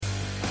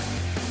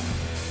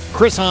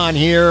Chris Hahn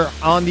here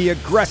on the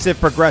Aggressive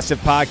Progressive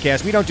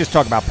Podcast. We don't just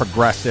talk about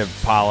progressive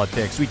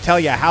politics. We tell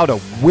you how to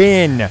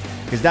win,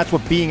 because that's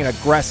what being an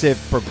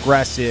aggressive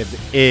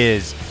progressive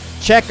is.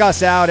 Check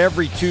us out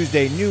every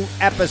Tuesday. New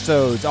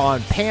episodes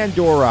on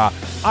Pandora,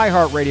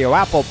 iHeartRadio,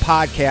 Apple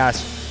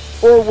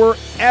Podcasts, or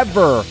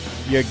wherever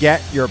you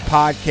get your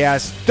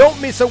podcasts. Don't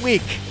miss a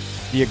week.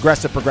 The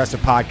Aggressive Progressive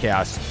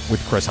Podcast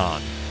with Chris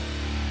Hahn.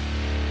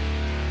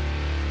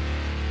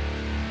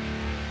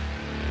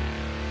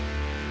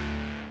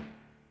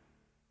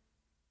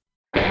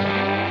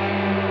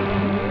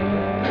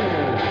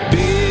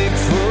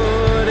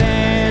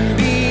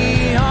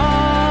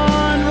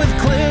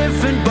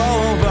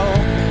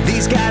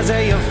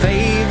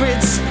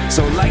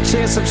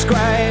 Share,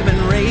 subscribe,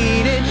 and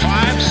rate it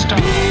 5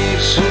 stars.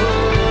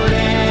 Bigfoot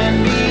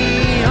and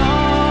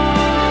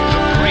Beyond,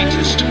 the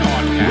greatest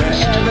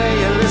podcast. Wherever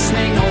you're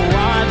listening or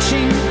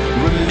watching,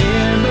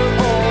 remember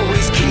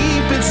always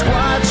keep it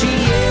squatchy,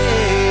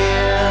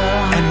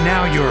 yeah. And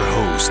now your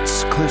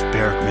hosts, Cliff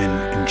Berkman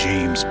and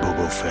James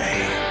Bobo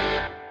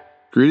Fay.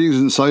 Greetings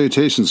and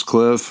salutations,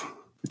 Cliff.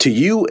 To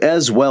you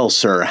as well,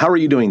 sir. How are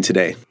you doing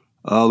today?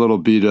 A little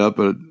beat up,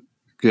 but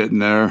getting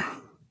there.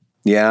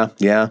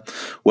 Yeah.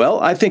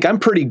 Well, I think I'm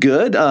pretty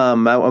good. I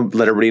want to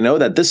let everybody know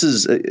that this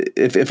is,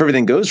 if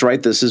everything goes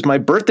right, this is my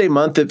birthday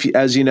month,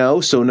 as you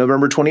know. So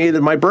November 28th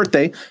is my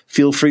birthday.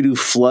 Feel free to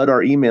flood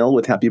our email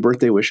with happy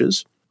birthday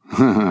wishes.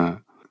 I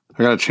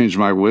got to change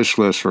my wish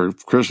list for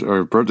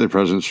birthday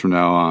presents from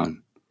now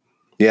on.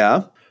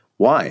 Yeah?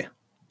 Why?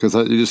 Because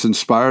you just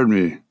inspired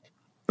me.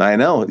 I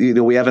know.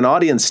 We have an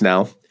audience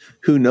now.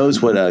 Who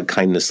knows what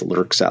kindness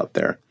lurks out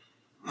there?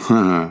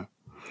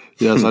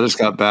 Yes, I just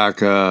got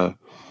back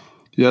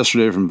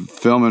yesterday from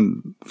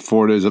filming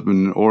 4 days up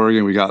in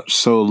Oregon. We got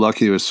so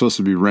lucky. It was supposed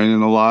to be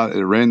raining a lot.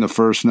 It rained the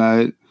first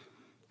night.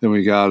 Then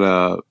we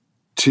got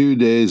 2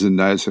 days and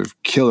nights of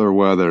killer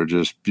weather,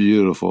 just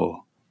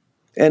beautiful.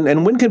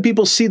 And when can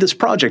people see this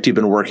project you've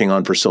been working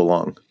on for so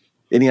long?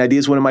 Any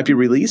ideas when it might be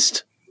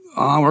released?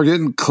 We're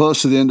getting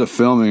close to the end of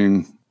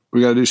filming.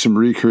 We got to do some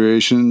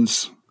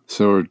recreations.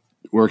 So we're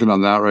working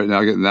on that right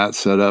now, getting that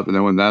set up. And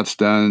then when that's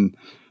done,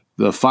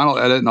 the final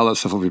edit and all that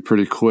stuff will be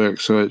pretty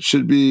quick. So it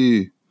should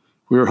be...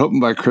 We were hoping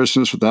by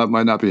Christmas, but that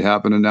might not be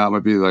happening now. It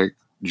might be like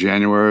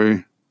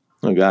January.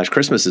 Oh, gosh.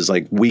 Christmas is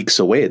like weeks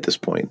away at this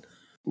point.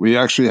 We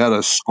actually had a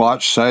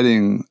Squatch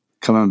sighting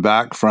coming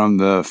back from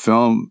the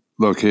film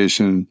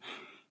location.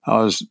 I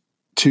was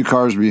 2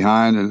 cars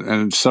behind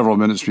and several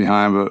minutes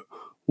behind, but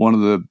one of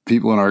the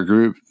people in our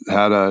group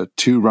had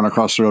 2 run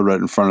across the road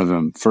right in front of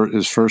him for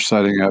his first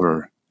sighting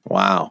ever.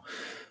 Wow.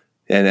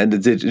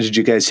 And did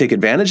you guys take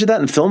advantage of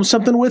that and film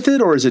something with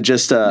it? Or is it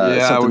just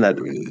something that...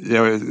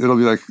 Yeah, it'll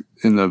be like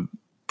in the...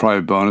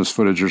 probably bonus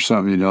footage or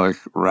something, like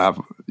wrap,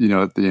 at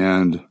the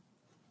end.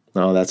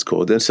 Oh, that's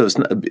cool. So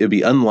it'd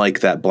be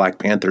unlike that Black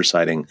Panther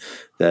sighting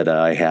that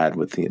I had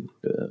with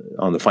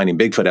on the Finding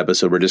Bigfoot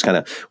episode, where it just kind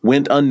of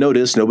went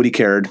unnoticed. Nobody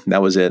cared.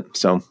 That was it.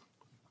 So,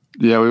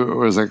 yeah, we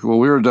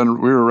were done.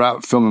 We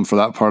were filming for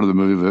that part of the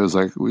movie, but it was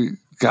like, we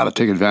got to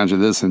take advantage of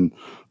this and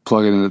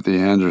plug it in at the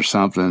end or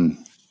something.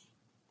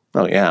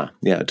 Oh yeah,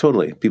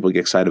 totally. People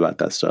get excited about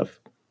that stuff.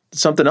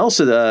 Something else,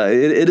 it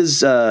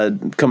is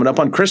coming up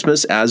on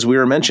Christmas, as we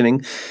were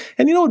mentioning.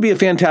 And it would be a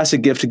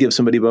fantastic gift to give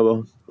somebody,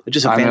 Bobo.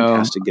 Just a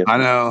fantastic gift. I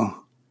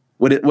know.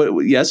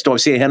 Yes, do I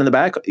see a hand in the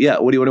back? Yeah,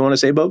 what do you want to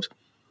say, Bobs?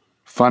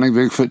 Finding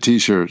Bigfoot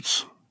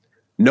t-shirts.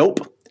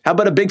 Nope. How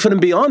about a Bigfoot and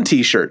Beyond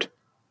t-shirt?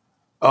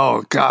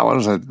 Oh, God, what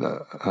is that?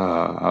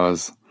 I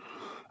was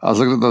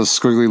looking at those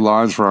squiggly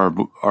lines for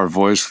our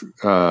voice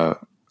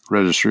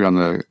registry on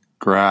the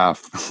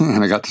graph,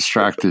 and I got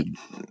distracted.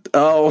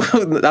 Oh,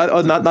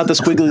 not the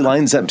squiggly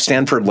lines that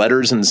stand for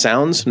letters and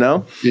sounds?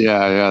 No?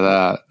 Yeah,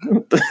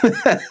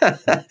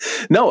 that.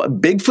 No,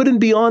 Bigfoot and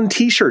Beyond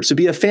t-shirts would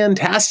be a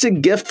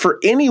fantastic gift for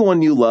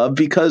anyone you love,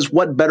 because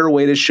what better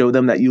way to show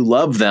them that you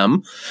love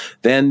them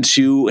than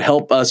to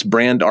help us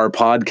brand our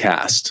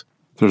podcast?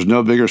 There's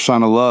no bigger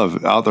sign of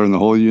love out there in the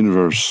whole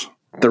universe.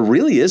 There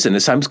really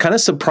isn't. I'm kind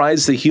of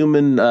surprised the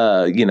human,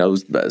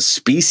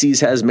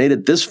 species has made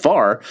it this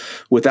far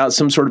without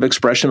some sort of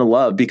expression of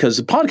love, because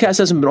the podcast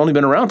hasn't only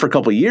been around for a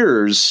couple of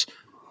years.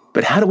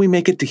 But how do we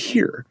make it to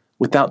here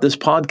without this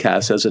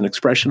podcast as an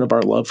expression of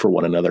our love for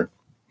one another?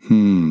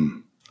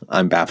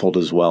 I'm baffled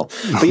as well.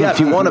 But yeah, if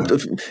you want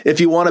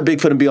a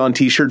Bigfoot and Beyond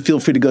t-shirt, feel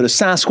free to go to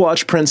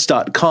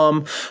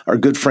SasquatchPrints.com. Our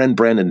good friend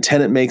Brandon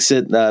Tennant makes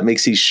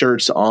these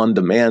shirts on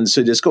demand.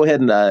 So just go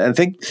ahead and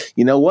think,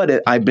 you know what?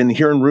 I've been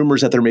hearing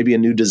rumors that there may be a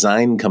new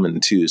design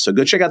coming too. So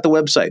go check out the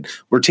website.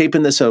 We're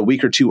taping this a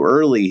week or two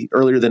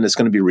earlier than it's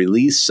going to be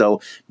released. So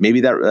maybe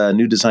that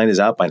new design is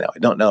out by now. I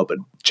don't know, but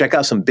check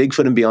out some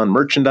Bigfoot and Beyond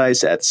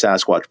merchandise at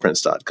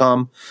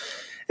SasquatchPrints.com.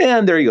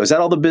 And there you go. Is that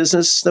all the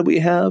business that we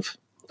have?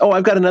 Oh,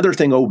 I've got another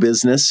thing,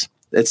 business.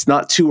 It's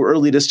not too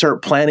early to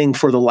start planning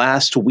for the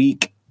last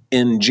week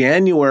in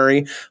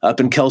January, up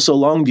in Kelso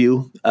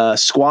Longview,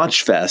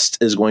 Squatch Fest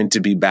is going to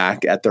be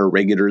back at their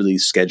regularly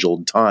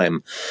scheduled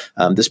time.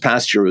 This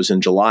past year was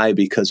in July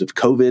because of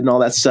COVID and all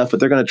that stuff, but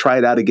they're going to try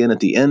it out again at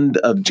the end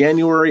of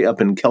January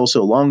up in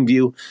Kelso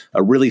Longview.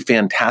 A really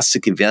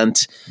fantastic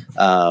event.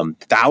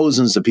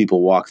 Thousands of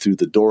people walk through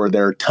the door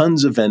there.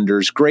 Tons of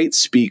vendors, great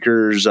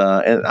speakers,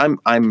 and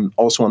I'm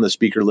also on the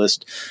speaker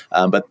list.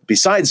 But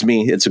besides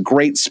me, it's a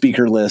great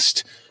speaker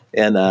list.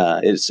 And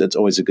it's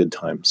always a good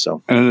time.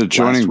 So, and an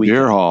adjoining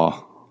beer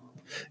hall.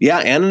 Yeah,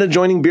 and an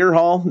adjoining beer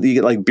hall. You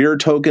get like beer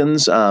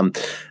tokens.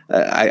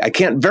 I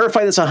can't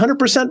verify this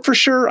 100% for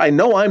sure. I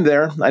know I'm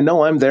there,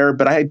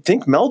 but I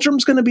think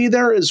Meldrum's going to be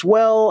there as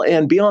well.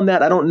 And beyond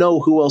that, I don't know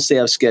who else they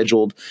have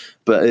scheduled,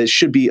 but it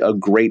should be a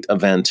great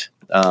event.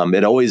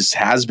 It always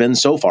has been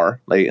so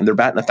far, and they're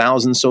batting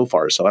 1,000 so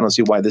far. So I don't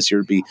see why this year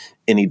would be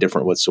any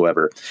different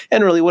whatsoever.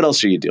 And really, what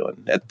else are you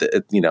doing at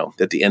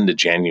the end of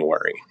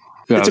January?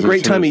 Yeah, it's a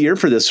great time of year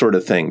for this sort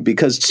of thing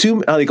because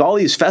all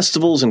these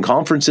festivals and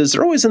conferences,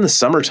 they're always in the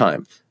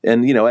summertime.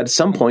 And, at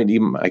some point,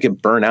 I get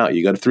burnt out.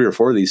 You go to 3 or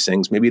 4 of these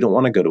things. Maybe you don't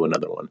want to go to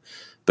another one.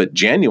 But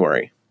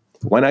January,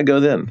 why not go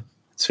then?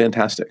 It's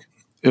fantastic.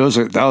 That was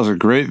a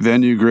great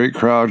venue, great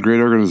crowd, great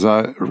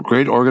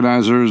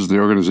organizers. The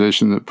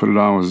organization that put it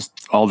on was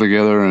all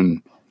together.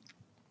 And,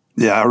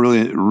 yeah, I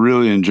really,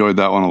 really enjoyed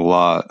that one a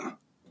lot.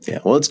 Yeah,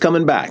 well, it's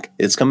coming back.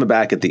 It's coming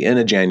back at the end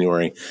of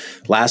January.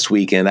 Last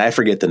weekend, I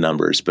forget the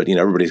numbers, but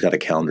everybody's got a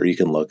calendar. You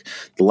can look.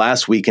 The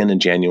last weekend in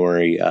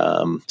January,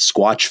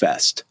 Squatch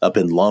Fest up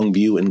in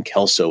Longview and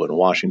Kelso in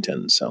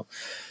Washington. So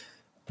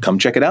come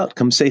check it out.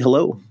 Come say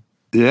hello.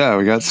 Yeah,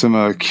 we got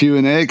some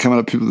Q&A coming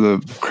up.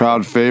 The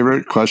crowd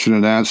favorite question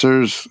and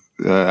answers.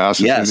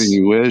 Ask us anything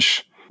you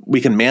wish.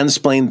 We can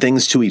mansplain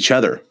things to each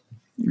other.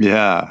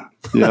 Yeah.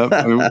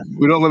 Yep.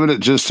 We don't limit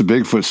it just to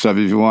Bigfoot stuff.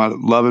 If you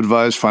want love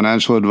advice,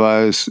 financial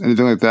advice,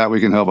 anything like that,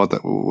 we can help out.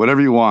 That whatever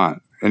you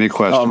want. Any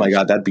questions? Oh my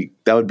God,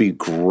 that would be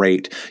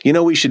great.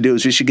 What we should do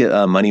is we should get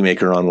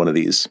Moneymaker on one of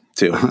these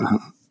too.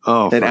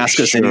 And ask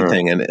us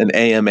anything. An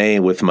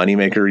AMA with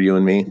Moneymaker, you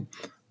and me.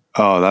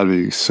 Oh, that'd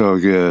be so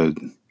good.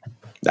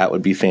 That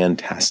would be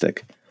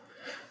fantastic.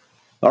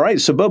 All right,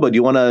 so Bobo, do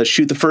you want to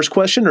shoot the first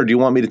question, or do you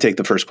want me to take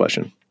the first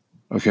question?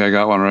 Okay, I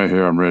got one right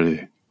here. I'm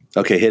ready.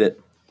 Okay, hit it.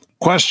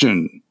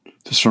 Question.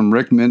 This is from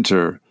Rick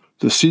Minter.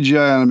 The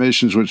CGI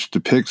animations which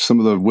depict some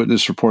of the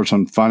witness reports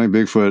on finding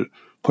Bigfoot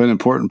play an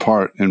important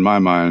part in my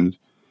mind,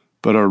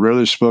 but are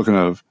rarely spoken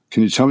of.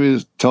 Can you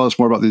tell us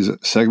more about these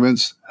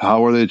segments?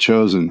 How were they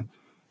chosen?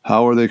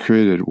 How were they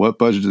created? What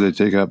budget did they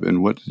take up?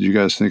 And what did you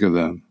guys think of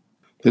them?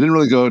 They didn't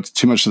really go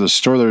too much to the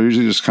story. They're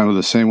usually just kind of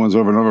the same ones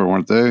over and over,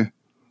 weren't they?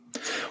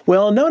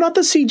 Well, no, not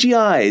the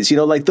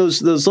CGIs. Like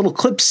those little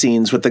clip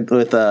scenes with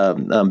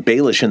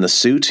Baelish in the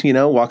suit,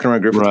 walking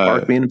around Griffith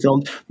Park being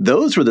filmed.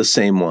 Those were the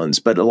same ones,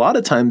 but a lot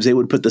of times they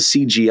would put the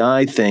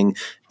CGI thing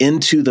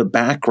into the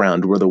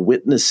background where the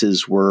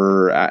witnesses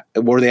were,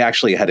 where they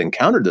actually had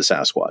encountered the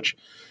Sasquatch.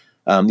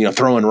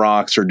 Throwing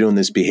rocks or doing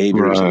these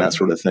behaviors and that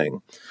sort of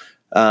thing.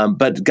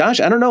 But gosh,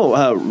 I don't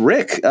know,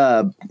 Rick.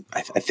 I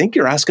think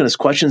you're asking us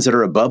questions that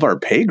are above our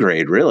pay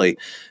grade, really.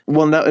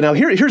 Well, now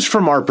here's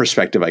from our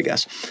perspective, I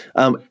guess.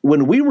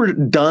 When we were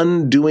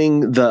done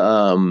doing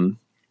the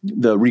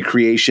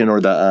recreation or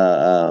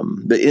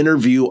the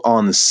interview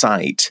on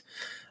site,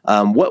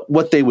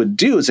 what they would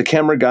do is the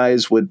camera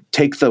guys would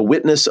take the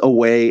witness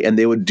away and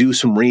they would do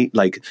some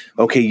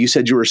okay, you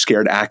said you were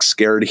scared, act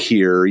scared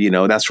here,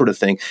 that sort of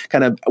thing.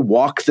 Kind of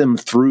walk them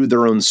through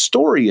their own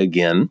story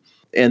again.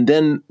 And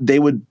then they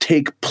would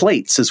take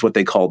plates, is what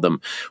they called them,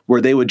 where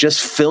they would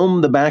just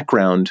film the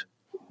background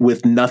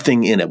with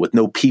nothing in it, with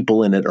no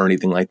people in it or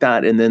anything like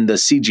that. And then the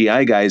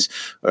CGI guys,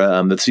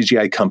 the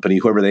CGI company,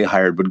 whoever they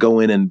hired, would go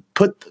in and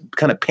paint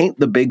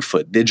the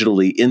Bigfoot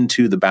digitally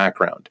into the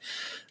background.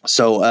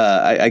 So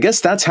I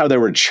guess that's how they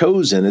were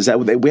chosen, is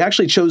that we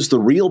actually chose the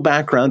real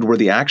background where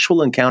the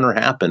actual encounter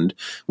happened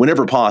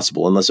whenever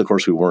possible, unless, of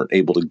course, we weren't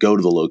able to go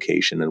to the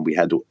location and we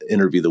had to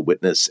interview the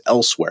witness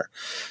elsewhere.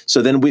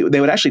 So then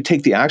they would actually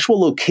take the actual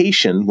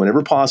location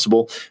whenever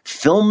possible,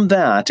 film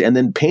that, and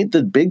then paint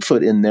the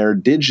Bigfoot in there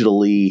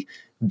digitally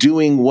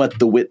doing what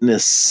the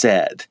witness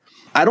said.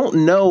 I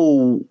don't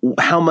know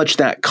how much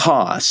that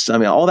costs. I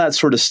mean, all that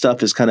sort of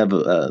stuff is kind of,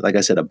 like I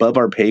said, above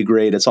our pay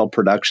grade. It's all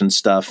production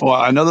stuff. Well,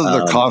 I know that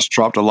the cost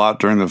dropped a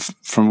lot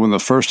from when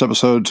the first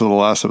episode to the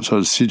last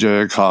episode.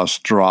 CGI costs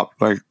dropped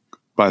by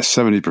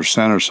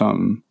 70% or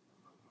something.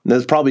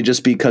 That's probably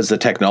just because the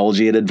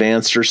technology had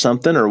advanced or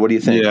something, or what do you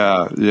think?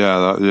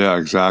 Yeah,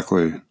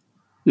 exactly.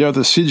 Yeah,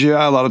 the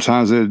CGI, a lot of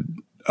times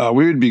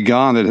we would be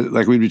gone.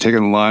 We'd be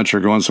taking lunch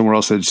or going somewhere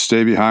else. They'd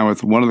stay behind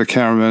with one of the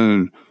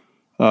cameramen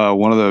and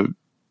one of the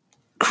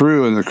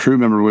crew, and the crew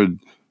member would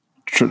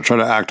try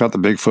to act out the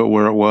Bigfoot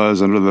where it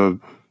was under the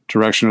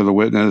direction of the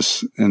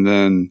witness, and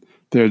then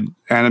they'd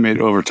animate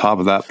over top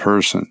of that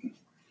person.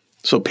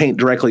 So paint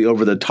directly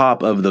over the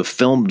top of the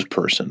filmed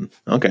person.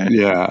 Okay.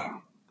 Yeah.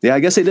 Yeah,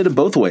 I guess they did it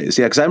both ways.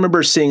 Yeah, because I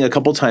remember seeing a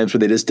couple times where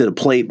they just did a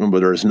plate where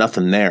there was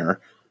nothing there,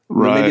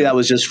 Right. Maybe that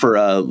was just for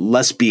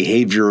less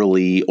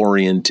behaviorally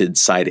oriented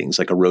sightings,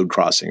 like a road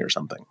crossing or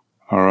something.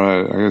 All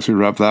right. I guess we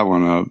wrap that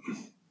one up.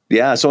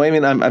 Yeah, so I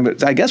mean,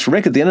 I guess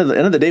Rick, at the end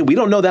of the day, we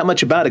don't know that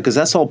much about it because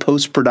that's all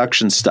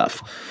post-production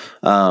stuff.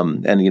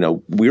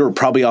 And we were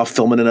probably off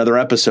filming another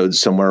episode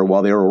somewhere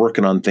while they were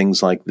working on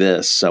things like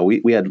this. So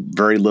we had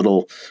very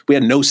little, we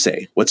had no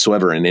say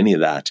whatsoever in any of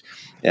that,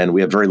 and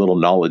we have very little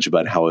knowledge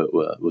about how it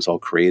was all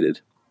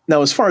created.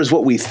 Now, as far as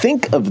what we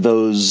think of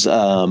those,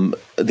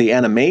 the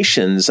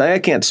animations, I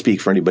can't speak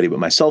for anybody but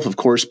myself, of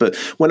course, but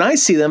when I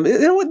see them,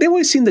 they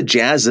always seem to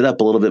jazz it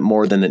up a little bit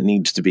more than it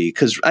needs to be.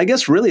 Because I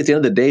guess really at the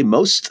end of the day,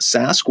 most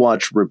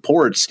Sasquatch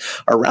reports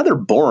are rather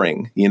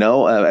boring,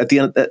 at the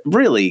end,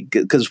 really,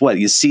 because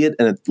you see it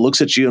and it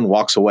looks at you and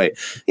walks away.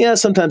 Yeah,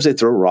 sometimes they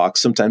throw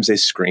rocks, sometimes they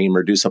scream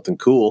or do something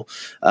cool,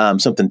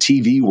 something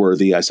TV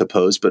worthy, I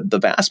suppose. But the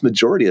vast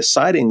majority of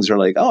sightings are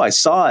like, oh, I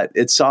saw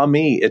it saw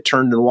me, it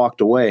turned and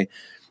walked away.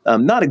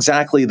 Not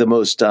exactly the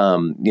most,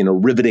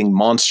 riveting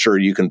monster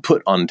you can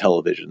put on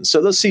television.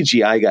 So those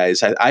CGI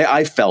guys,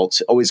 I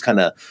felt always kind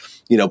of,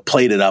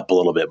 played it up a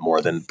little bit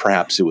more than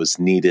perhaps it was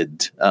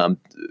needed.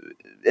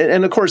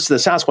 And of course, the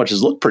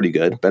Sasquatches look pretty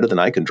good, better than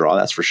I can draw,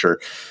 that's for sure.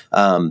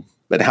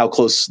 But how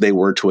close they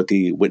were to what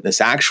the witness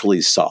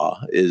actually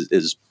saw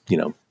is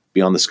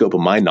beyond the scope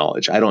of my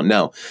knowledge. I don't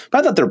know. But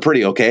I thought they're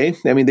pretty okay.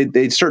 I mean,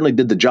 they certainly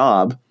did the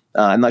job.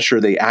 I'm not sure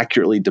they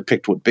accurately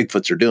depict what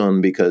Bigfoots are doing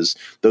because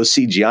those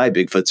CGI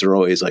Bigfoots are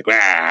always like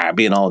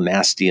being all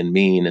nasty and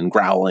mean and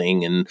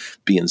growling and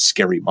being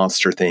scary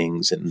monster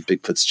things, and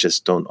Bigfoots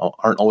just aren't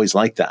always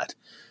like that.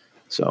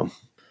 So,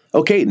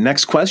 okay,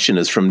 next question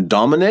is from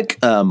Dominic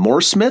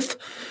Mooresmith.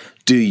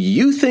 Do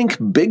you think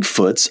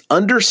Bigfoots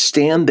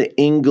understand the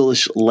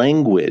English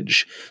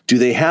language? Do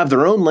they have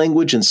their own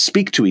language and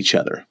speak to each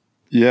other?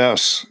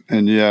 Yes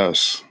and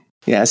yes.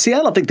 Yeah, see, I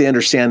don't think they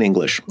understand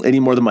English any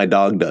more than my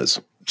dog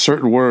does.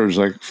 Certain words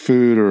like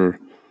food or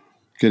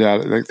get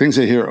out, like things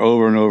they hear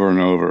over and over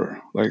and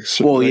over.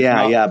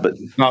 But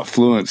not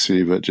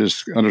fluency, but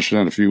just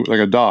understand a few, like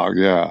a dog.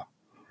 Yeah.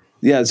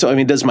 Yeah. So, I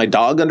mean, does my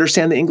dog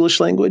understand the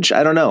English language?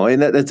 I don't know.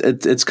 And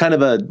it's kind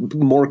of a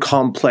more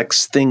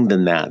complex thing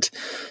than that.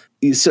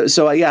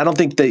 So I don't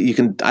think that you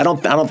can. I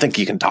don't think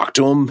you can talk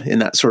to them in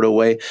that sort of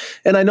way.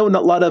 And I know a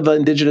lot of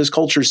indigenous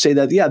cultures say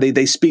that. Yeah,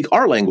 they speak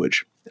our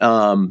language.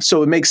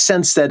 So it makes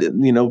sense that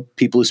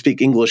people who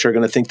speak English are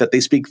going to think that they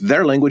speak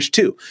their language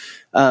too.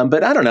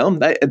 But I don't know.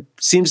 It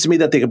seems to me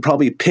that they could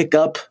probably pick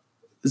up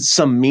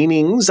some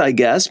meanings. I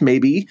guess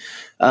maybe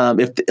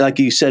if, like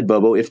you said,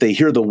 Bobo, if they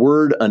hear the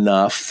word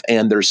enough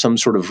and there's some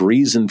sort of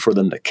reason for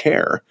them to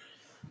care.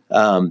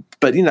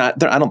 But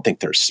I don't think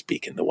they're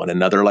speaking to one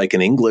another like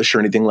in English or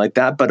anything like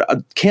that. But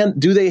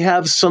do they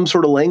have some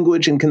sort of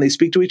language and can they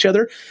speak to each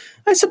other?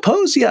 I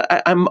suppose, yeah.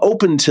 I'm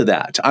open to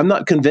that. I'm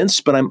not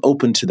convinced, but I'm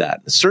open to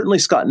that. Certainly,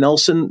 Scott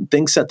Nelson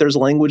thinks that there's a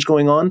language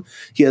going on.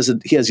 He has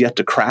yet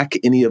to crack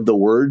any of the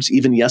words,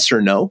 even yes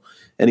or no.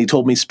 And he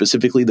told me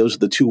specifically those are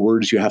the two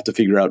words you have to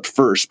figure out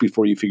first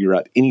before you figure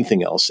out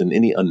anything else in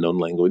any unknown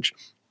language.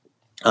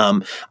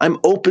 I'm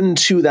open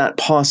to that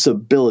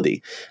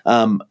possibility.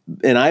 And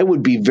I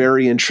would be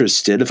very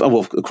interested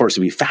of course,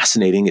 it'd be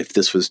fascinating if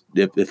this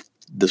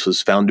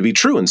was found to be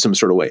true in some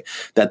sort of way,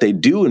 that they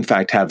do in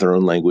fact have their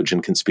own language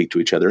and can speak to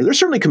each other. They're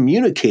certainly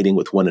communicating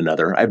with one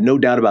another. I have no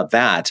doubt about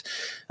that.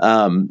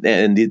 And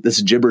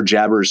this jibber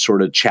jabber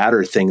sort of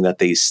chatter thing that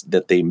they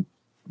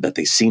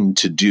seem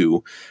to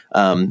do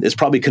is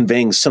probably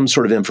conveying some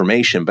sort of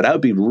information. But I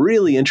would be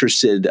really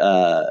interested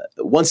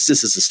once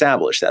this is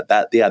established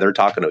that they're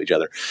talking to each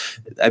other.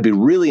 I'd be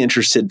really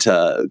interested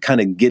to kind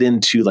of get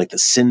into like the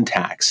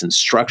syntax and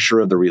structure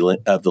of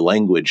the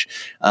language,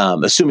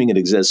 assuming it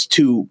exists,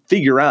 to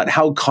figure out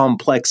how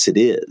complex it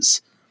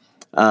is,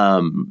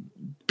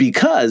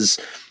 because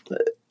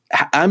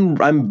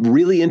I'm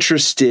really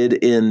interested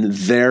in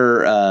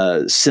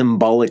their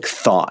symbolic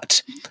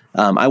thought.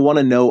 I want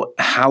to know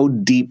how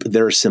deep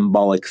their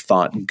symbolic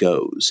thought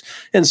goes.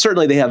 And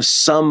certainly they have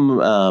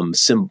some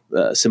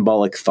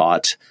symbolic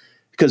thought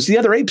because the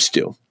other apes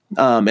do.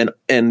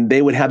 And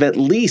they would have at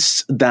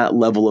least that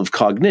level of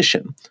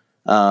cognition,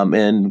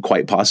 and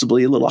quite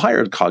possibly a little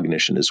higher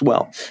cognition as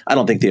well. I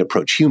don't think they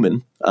approach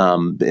human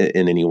in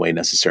any way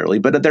necessarily,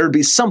 but there would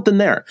be something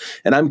there.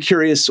 And I'm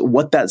curious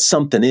what that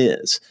something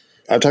is.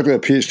 I talked to a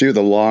PhD with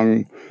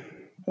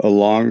a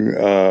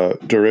long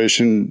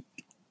duration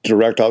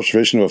direct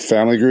observation of a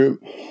family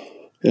group,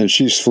 and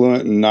she's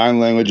fluent in 9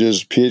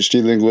 languages,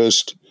 PhD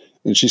linguist,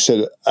 and she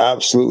said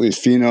absolutely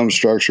phenome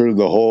structure,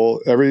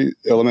 every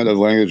element of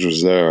language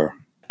was there.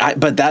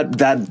 But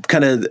that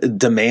kind of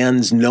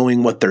demands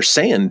knowing what they're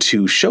saying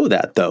to show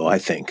that, though, I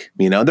think.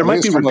 There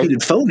might be repeated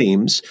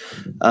phonemes,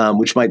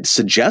 which might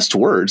suggest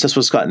words. That's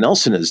what Scott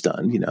Nelson has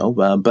done,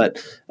 but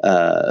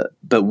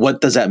what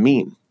does that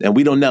mean? And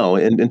we don't know.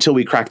 And until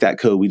we crack that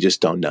code, we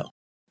just don't know.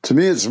 To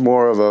me, it's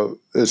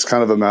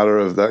kind of a matter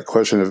of that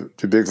question of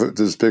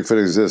does Bigfoot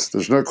exist?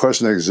 There's no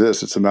question they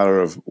exist. It's a matter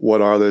of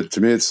what are they?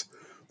 To me,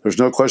 there's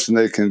no question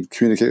they can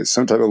communicate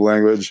some type of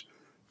language.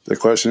 The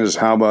question is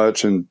how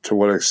much and to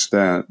what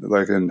extent,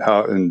 like, and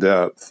how in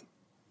depth.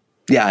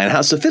 Yeah, and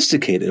how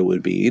sophisticated it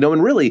would be.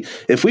 And really,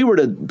 if we were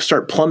to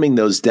start plumbing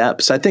those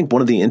depths, I think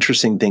one of the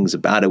interesting things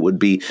about it would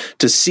be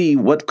to see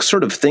what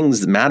sort of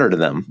things matter to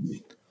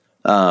them.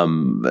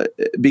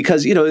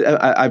 Because,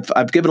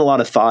 I've given a lot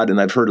of thought, and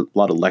I've heard a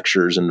lot of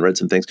lectures and read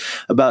some things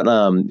about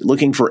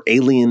looking for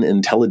alien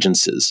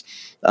intelligences.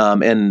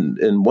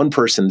 And one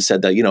person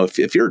said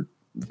that,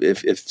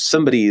 if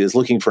somebody is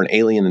looking for an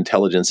alien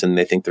intelligence and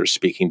they think they're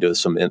speaking to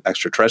some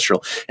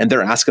extraterrestrial and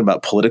they're asking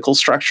about political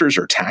structures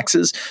or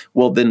taxes,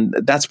 well, then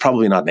that's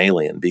probably not an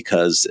alien,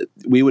 because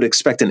we would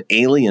expect an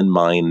alien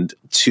mind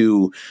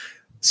to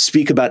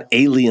speak about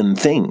alien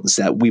things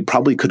that we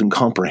probably couldn't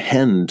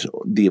comprehend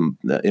the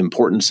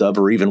importance of,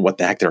 or even what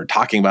the heck they're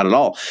talking about at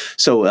all.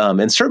 So,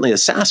 and certainly a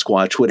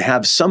Sasquatch would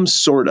have some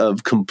sort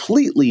of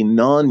completely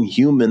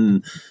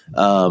non-human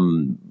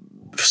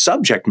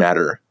subject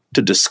matter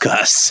to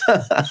discuss.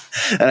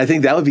 And I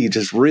think that would be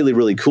just really,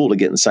 really cool to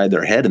get inside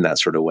their head in that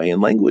sort of way.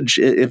 And language,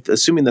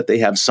 assuming that they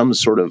have some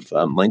sort of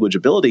language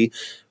ability,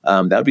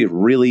 that would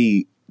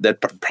be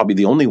probably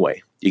the only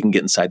way you can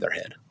get inside their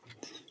head.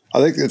 I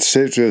think it's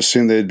safe to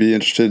assume they'd be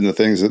interested in the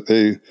things that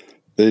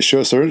they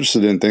show us they're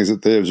interested in, things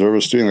that they observe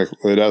us doing. Like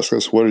they'd ask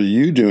us, what are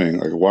you doing?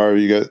 Like, why are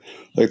you guys,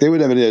 like they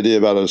wouldn't have any idea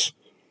about us,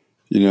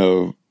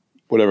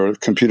 whatever,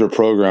 computer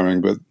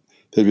programming, but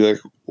they'd be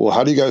like, well,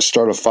 how do you guys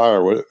start a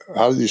fire?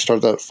 How do you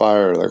start that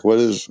fire? Like,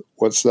 what's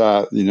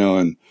that?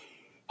 And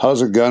how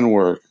does a gun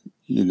work?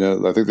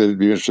 I think they'd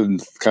be interested in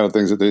the kind of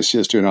things that they see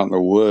us doing out in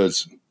the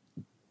woods.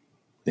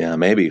 Yeah,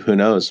 maybe. Who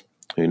knows?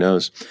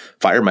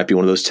 Fire might be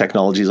one of those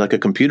technologies like a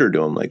computer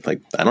doing. Like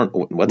I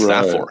don't. What's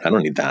that for? I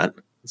don't need that.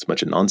 It's a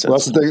bunch of nonsense. Well,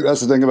 that's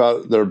the thing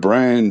about their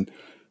brain.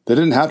 They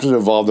didn't have to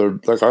evolve.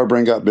 Our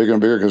brain got bigger and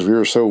bigger because we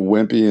were so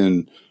wimpy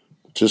and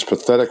just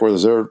pathetic.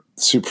 Whereas they're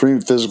supreme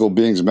physical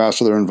beings,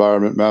 master of their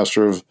environment,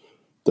 master of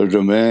their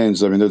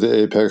domains. I mean, they're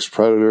the apex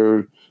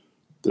predator.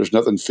 There's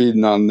nothing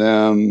feeding on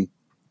them.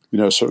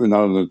 Certainly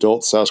not an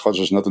adult Sasquatch.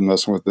 There's nothing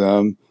messing with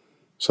them.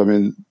 So, I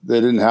mean,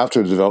 they didn't have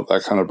to develop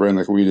that kind of brain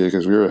like we did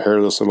because we were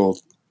hairless little,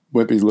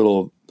 wimpy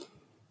little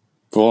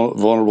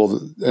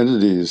vulnerable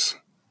entities.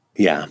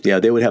 Yeah,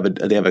 they would have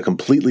a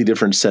completely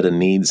different set of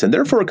needs, and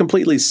therefore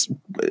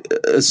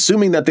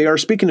assuming that they are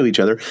speaking to each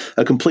other,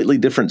 a completely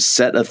different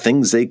set of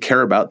things they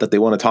care about that they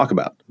want to talk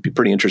about. It'd be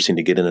pretty interesting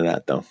to get into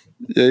that, though.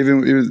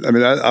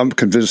 Yeah, I'm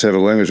convinced they have a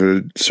language,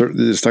 but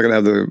it's not going to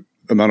have the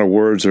amount of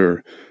words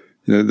or,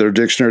 their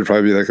dictionary would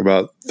probably be like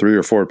about 3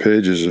 or 4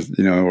 pages,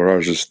 where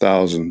ours is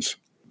thousands.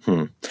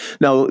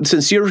 Now,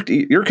 since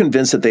you're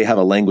convinced that they have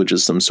a language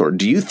of some sort,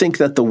 do you think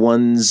that the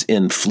ones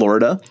in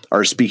Florida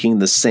are speaking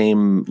the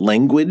same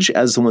language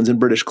as the ones in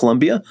British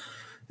Columbia?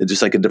 It's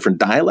just like a different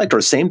dialect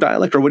or same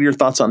dialect? Or what are your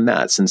thoughts on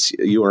that, since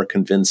you are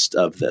convinced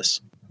of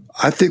this?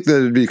 I think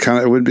that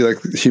it wouldn't be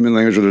like human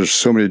language where there's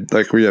so many,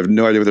 like where you have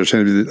no idea what they're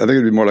saying. I think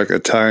it'd be more like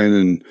Italian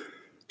and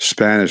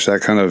Spanish,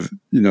 that kind of,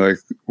 like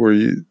where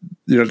you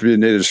don't have to be a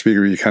native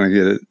speaker, you kind of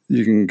get it.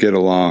 You can get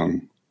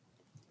along.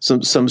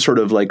 Some sort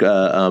of like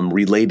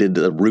related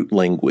root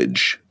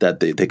language that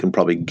they can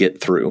probably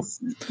get through.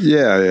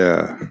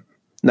 Yeah.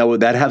 Now,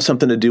 would that have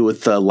something to do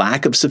with the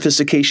lack of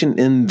sophistication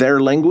in their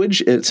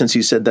language? Since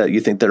you said that you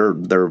think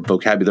their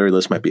vocabulary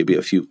list might be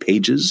a few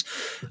pages,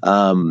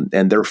 and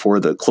therefore a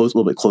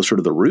little bit closer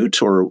to the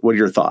root, or what are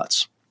your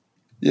thoughts?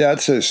 Yeah, I'd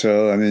say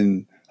so. I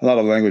mean, I'm not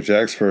a language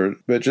expert,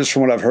 but just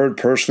from what I've heard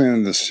personally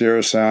in the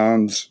Sierra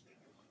Sounds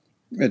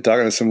and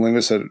talking to some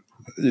linguists that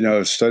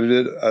have studied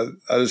it,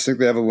 I just think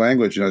they have a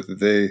language, that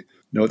they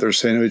know what they're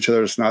saying to each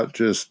other. It's not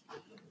just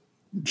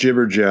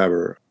jibber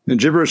jabber. And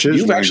gibberish is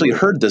You've language. Actually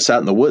heard this out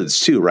in the woods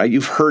too, right?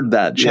 You've heard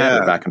that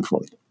chatter back and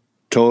forth.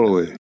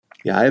 Totally.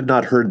 Yeah, I have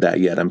not heard that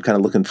yet. I'm kind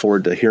of looking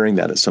forward to hearing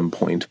that at some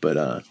point, but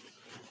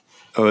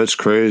oh, it's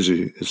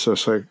crazy. It's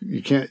just like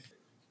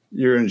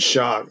you're in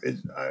shock.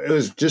 It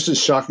was just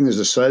as shocking as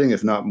the sighting,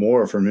 if not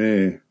more, for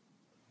me.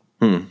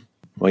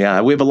 Well,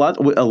 yeah, we have a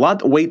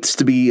lot waits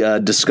to be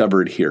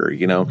discovered here.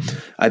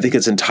 I think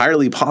it's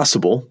entirely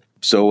possible.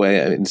 So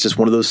it's just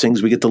one of those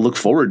things we get to look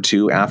forward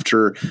to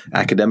after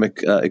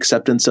academic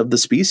acceptance of the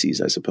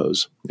species, I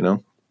suppose.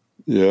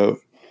 Yeah.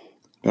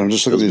 And I'm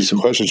just looking at these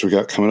questions we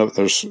got coming up.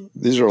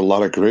 These are a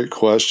lot of great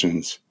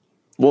questions.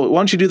 Well, why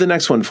don't you do the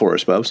next one for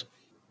us, Bubs?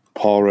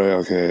 Paul Ray.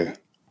 Okay.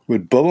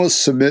 Would Bubba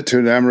submit to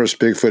an amorous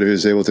Bigfoot if he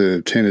was able to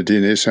obtain a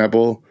DNA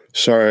sample?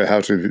 Sorry, I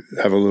have to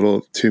have a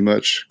little too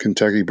much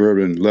Kentucky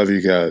bourbon. Love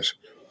you guys.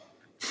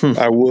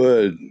 I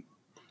would.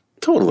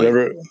 Totally.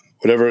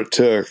 Whatever it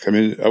took. I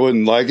mean, I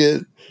wouldn't like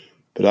it,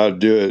 but I'd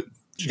do it.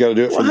 You got to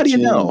do it for the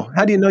team.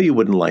 How do you know you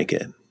wouldn't like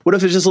it? What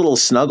if it's just a little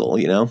snuggle,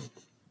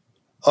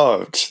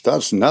 Oh,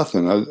 that's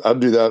nothing. I'd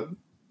do that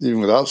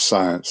even without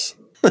science.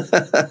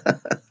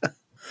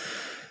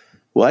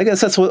 Well, I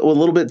guess that's what a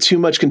little bit too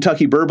much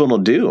Kentucky bourbon will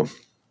do.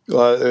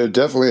 Well, it would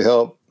definitely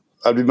help.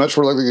 I'd be much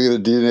more likely to get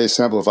a DNA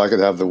sample if I could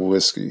have the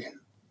whiskey.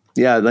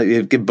 Yeah,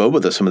 give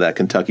Boba some of that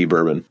Kentucky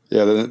bourbon.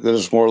 Yeah, then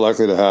it's more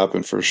likely to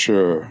happen for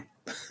sure.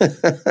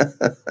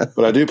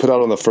 But I do put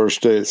out on the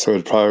first date, so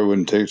it probably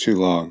wouldn't take too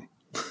long.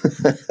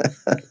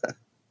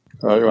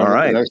 All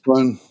right. Next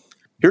one.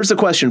 Here's a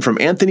question from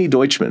Anthony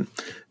Deutschman.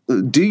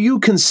 Do you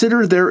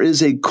consider there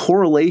is a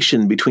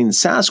correlation between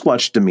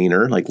Sasquatch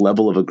demeanor, like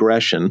level of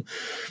aggression,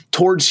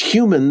 towards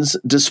humans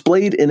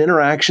displayed in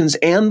interactions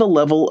and the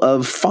level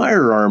of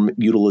firearm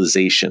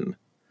utilization?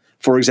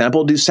 For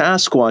example, do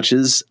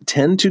Sasquatches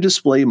tend to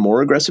display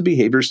more aggressive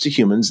behaviors to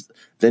humans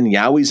than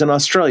Yowies in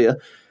Australia,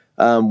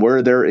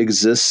 where there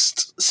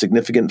exists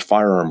significant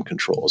firearm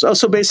controls? Oh,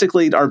 so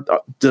basically,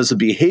 does the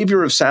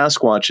behavior of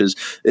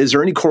Sasquatches, is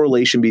there any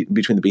correlation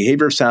between the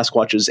behavior of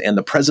Sasquatches and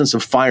the presence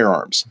of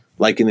firearms,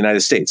 like in the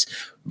United States,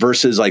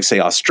 versus, like,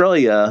 say,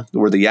 Australia,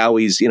 where the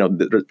Yowies,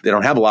 they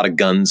don't have a lot of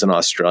guns in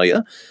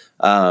Australia.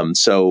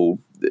 So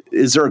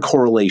is there a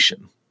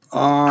correlation?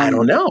 I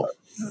don't know.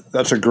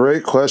 That's a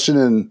great question,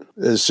 and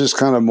it's just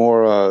kind of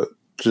more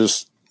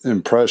just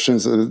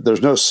impressions.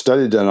 There's no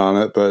study done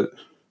on it, but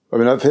I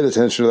mean, I've paid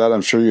attention to that.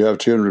 I'm sure you have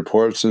too in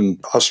reports. In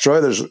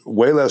Australia, there's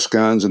way less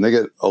guns, and they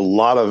get a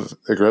lot of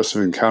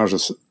aggressive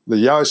encounters. The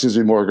Yowie seems to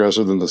be more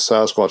aggressive than the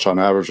Sasquatch on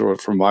average,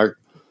 from my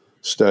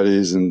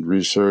studies and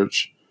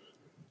research.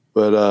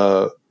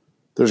 But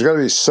there's got to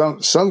be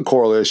some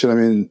correlation. I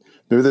mean,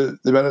 maybe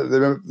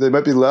they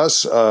might be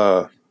less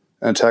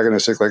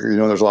antagonistic. Like,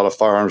 there's a lot of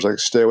firearms, like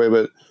stay away.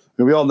 But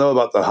I mean, we all know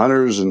about the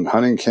hunters and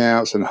hunting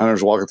camps and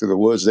hunters walking through the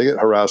woods. They get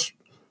harassed,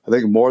 I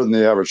think, more than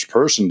the average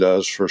person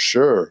does, for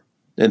sure.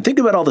 And think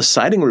about all the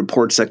sighting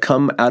reports that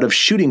come out of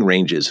shooting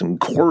ranges and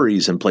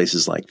quarries and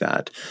places like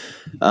that.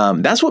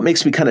 That's what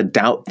makes me kind of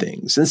doubt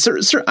things. And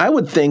sir, I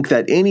would think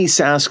that any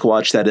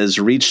Sasquatch that has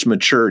reached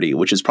maturity,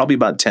 which is probably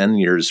about 10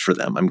 years for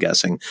them, I'm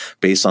guessing,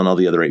 based on all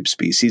the other ape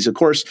species, of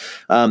course.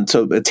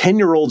 So a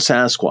 10-year-old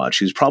Sasquatch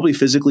who's probably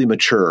physically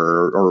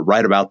mature or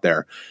right about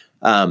there,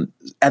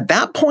 at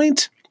that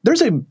point,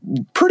 there's a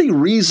pretty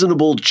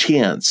reasonable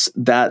chance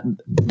that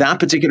that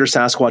particular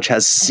Sasquatch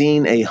has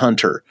seen a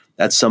hunter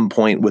at some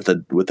point with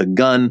a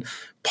gun,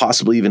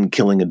 possibly even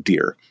killing a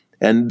deer.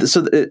 And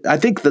so I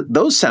think that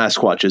those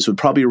Sasquatches would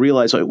probably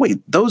realize, like, wait,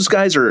 those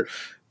guys are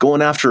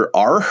going after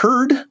our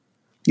herd?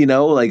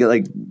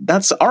 Like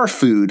that's our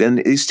food,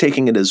 and he's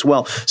taking it as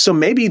well. So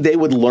maybe they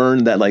would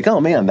learn that, like, oh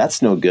man,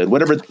 that's no good.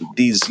 Whatever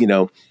these,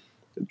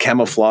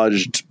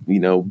 camouflaged,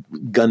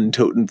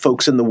 gun-toting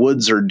folks in the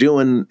woods are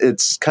doing,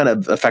 it's kind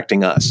of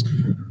affecting us.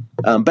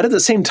 But at the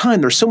same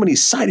time, there's so many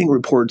sighting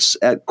reports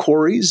at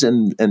quarries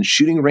and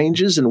shooting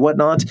ranges and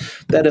whatnot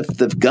that if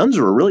the guns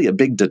were really a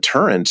big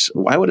deterrent,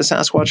 why would a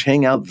Sasquatch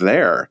hang out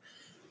there?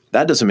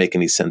 That doesn't make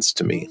any sense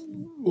to me.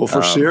 Well,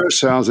 for Sierra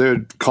Sounds, they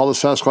would call the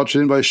Sasquatch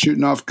in by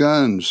shooting off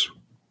guns.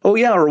 Oh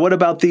yeah, or what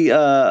about the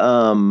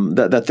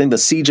that thing, the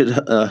siege at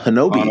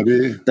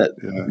Hanobi?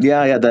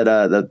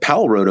 That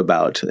Powell wrote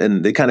about,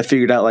 and they kind of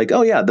figured out, like,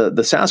 oh yeah, the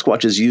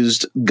Sasquatches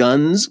used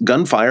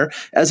gunfire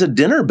as a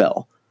dinner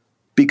bell,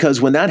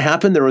 because when that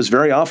happened, there was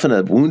very often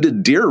a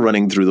wounded deer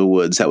running through the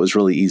woods that was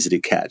really easy to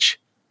catch.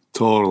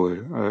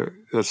 Totally,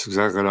 that's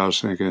exactly what I was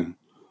thinking.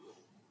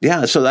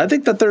 Yeah, so I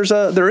think that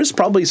there is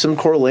probably some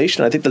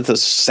correlation. I think that the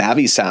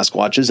savvy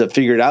Sasquatches have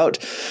figured out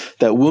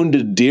that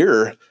wounded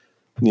deer,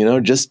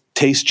 just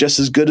taste just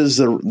as good as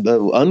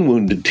the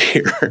unwounded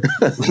deer.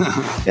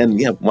 And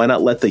yeah, why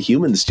not let the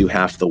humans do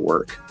half the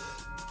work?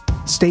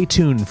 Stay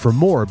tuned for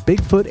more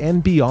Bigfoot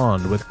and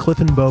Beyond with Cliff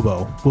and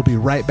Bobo. We'll be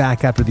right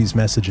back after these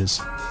messages.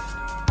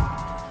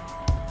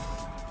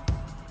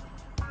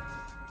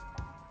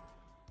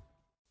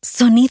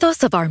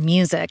 Sonidos of our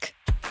music.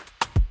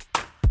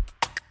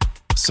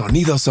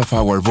 Sonidos of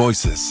our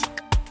voices.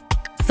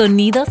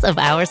 Sonidos of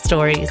our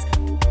stories.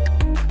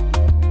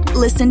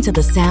 Listen to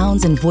the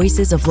sounds and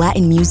voices of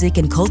Latin music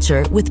and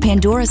culture with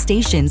Pandora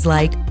stations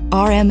like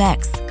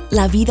RMX,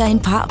 La Vida en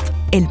Pop,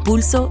 El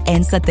Pulso,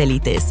 and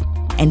Satélites,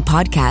 and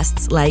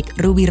podcasts like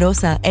Ruby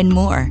Rosa and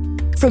more.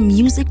 From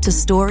music to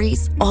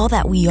stories, all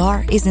that we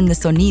are is in the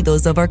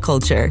sonidos of our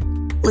culture.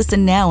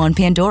 Listen now on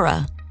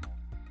Pandora.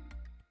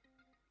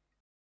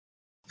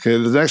 Okay,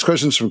 the next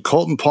question is from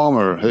Colton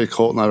Palmer. Hey,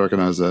 Colton, I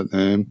recognize that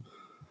name.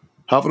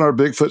 How often are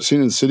Bigfoot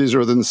seen in cities or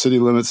within the city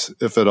limits,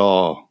 if at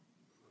all?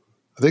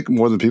 I think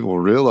more than people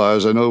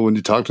realize. I know when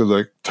you talk to,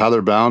 like,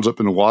 Tyler Bounds up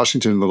in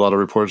Washington, a lot of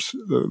reports,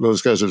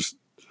 those guys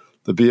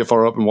the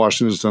BFR up in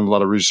Washington has done a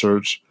lot of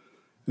research.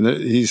 And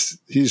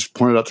he's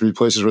pointed out to me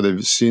places where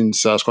they've seen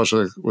Sasquatch,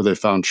 like, where they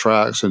found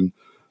tracks, and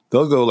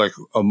they'll go like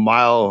a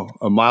mile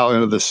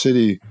into the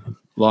city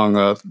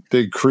along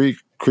big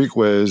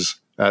creekways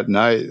at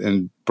night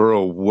and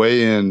burrow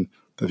way in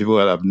that people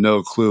that have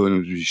no clue and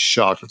would be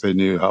shocked if they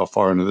knew how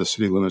far into the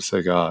city limits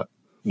they got.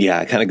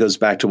 Yeah, it kind of goes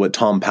back to what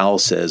Tom Powell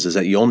says, is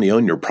that you only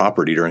own your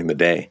property during the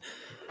day.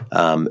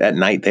 At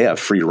night, they have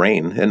free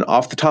reign. And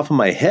off the top of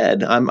my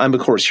head, I'm of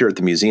course here at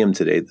the museum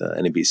today, the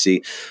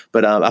NABC,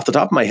 but off the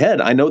top of my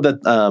head, I know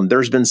that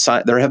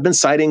there have been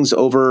sightings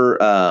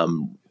over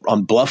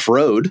on Bluff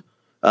Road.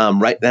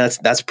 Right,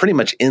 that's pretty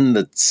much in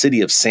the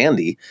city of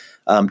Sandy.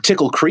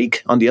 Tickle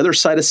Creek on the other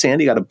side of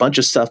Sandy got a bunch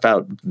of stuff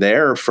out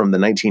there from the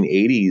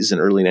 1980s and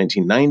early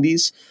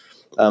 1990s.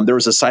 There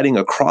was a sighting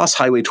across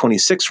Highway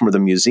 26 from where the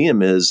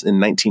museum is in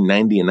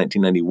 1990 and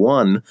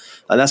 1991.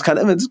 And that's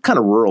it's kind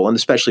of rural, and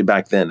especially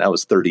back then, that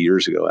was 30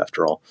 years ago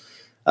after all.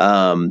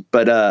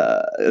 But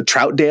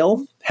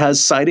Troutdale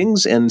has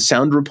sightings and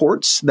sound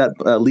reports that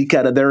leak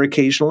out of there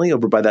occasionally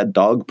over by that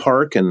dog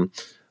park and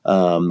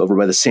over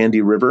by the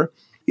Sandy River.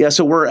 Yeah,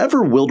 so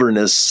wherever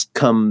wilderness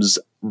comes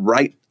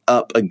right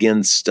up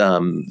against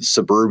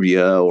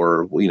suburbia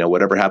or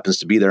whatever happens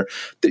to be there,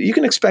 you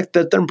can expect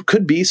that there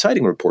could be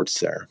sighting reports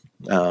there.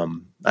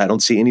 I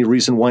don't see any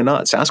reason why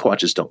not.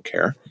 Sasquatches don't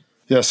care.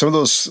 Yeah, some of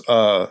those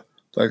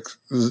like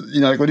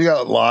when you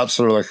got lots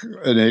that are like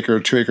an acre,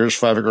 2 acres,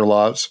 5 acre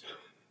lots,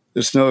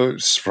 it's no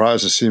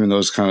surprise to see them in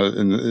those kind of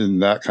in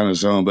that kind of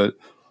zone. But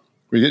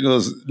we get into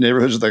those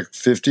neighborhoods with like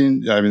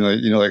 15,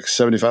 like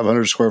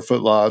 7,500 square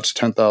foot lots,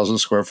 10,000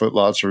 square foot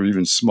lots, or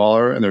even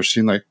smaller, and they're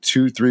seen like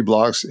 2-3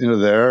 blocks into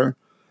there.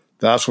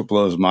 That's what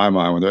blows my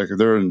mind when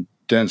they're in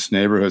dense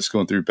neighborhoods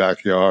going through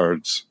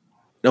backyards.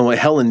 No,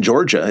 Helen,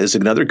 Georgia is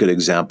another good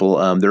example.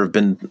 There have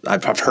been,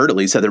 I've heard at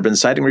least, that there have been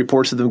sighting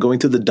reports of them going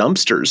through the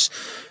dumpsters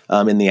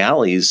in the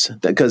alleys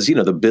because,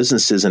 the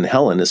businesses in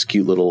Helen, this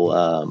cute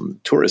little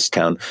tourist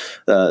town,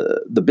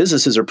 the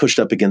businesses are pushed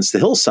up against the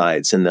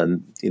hillsides. And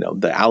then,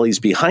 the alleys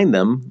behind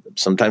them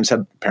sometimes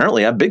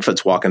apparently have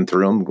Bigfoots walking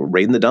through them,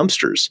 raiding the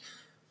dumpsters.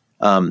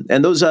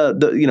 And those,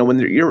 when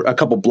you're a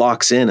couple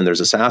blocks in and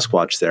there's a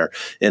Sasquatch there,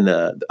 and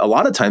a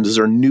lot of times those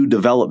are new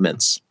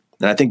developments.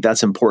 And I think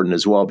that's important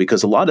as well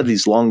because a lot of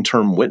these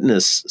long-term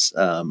witness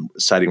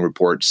sighting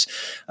reports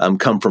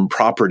come from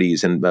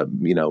properties and,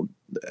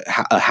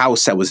 a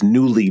house that was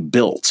newly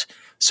built.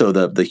 So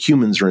the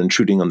humans are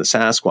intruding on the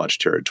Sasquatch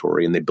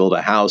territory and they build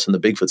a house and the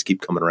Bigfoots keep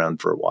coming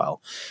around for a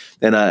while.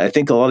 And I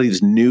think a lot of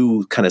these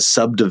new kind of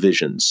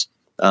subdivisions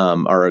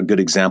are a good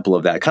example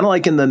of that. Kind of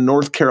like in the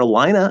North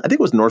Carolina, I think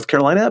it was North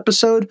Carolina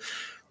episode.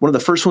 One of the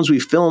first ones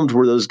we filmed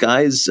were those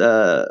guys,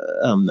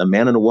 a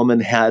man and a woman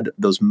had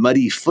those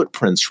muddy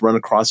footprints run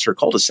across their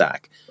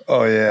cul-de-sac.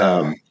 Oh,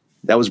 yeah.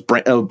 That was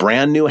a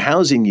brand new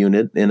housing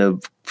unit in a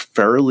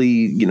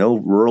fairly,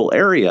 rural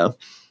area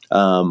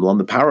along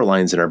the power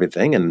lines and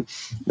everything. And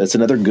that's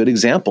another good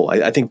example.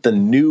 I think the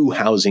new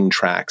housing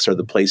tracts are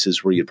the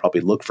places where you'd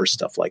probably look for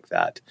stuff like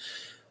that.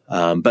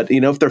 But,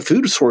 if there are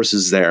food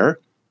sources there,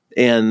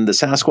 and the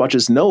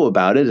Sasquatches know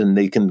about it, and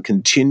they can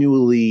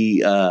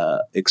continually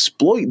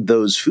exploit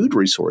those food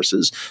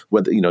resources,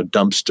 whether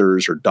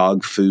dumpsters or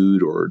dog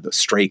food or the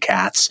stray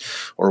cats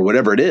or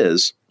whatever it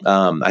is.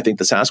 I think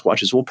the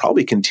Sasquatches will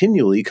probably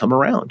continually come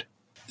around.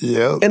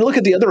 Yeah, and look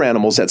at the other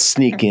animals that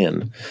sneak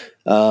in.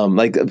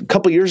 Like a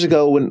couple years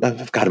ago,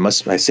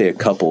 I say a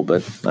couple,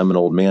 but I'm an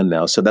old man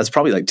now, so that's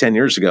probably like 10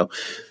 years ago.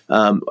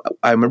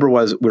 I remember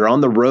we were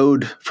on the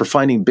road for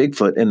finding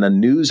Bigfoot, and a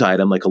news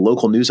item, like a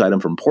local news item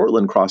from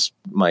Portland, crossed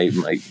my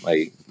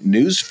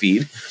news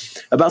feed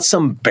about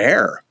some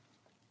bear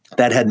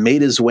that had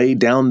made his way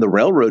down the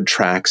railroad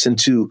tracks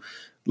into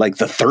like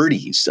the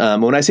 30s.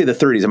 When I say the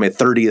 30s, I mean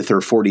 30th or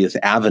 40th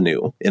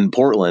Avenue in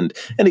Portland.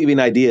 And to give you an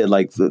idea,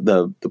 like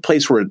the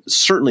place where it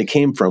certainly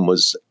came from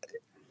was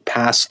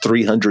past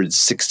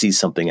 360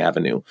 something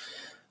Avenue.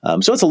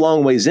 So it's a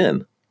long ways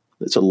in.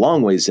 It's a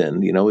long ways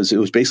in. It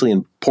was basically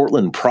in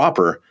Portland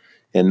proper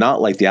and not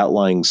like the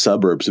outlying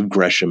suburbs of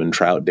Gresham and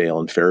Troutdale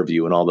and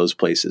Fairview and all those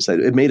places.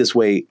 It made its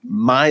way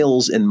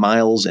miles and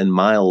miles and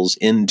miles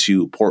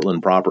into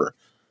Portland proper.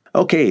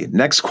 Okay,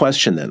 next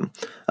question then.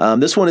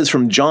 This one is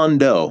from John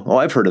Doe. Oh,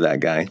 I've heard of that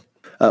guy.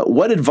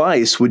 What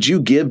advice would you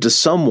give to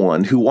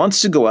someone who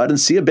wants to go out and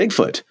see a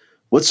Bigfoot?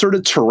 What sort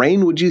of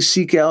terrain would you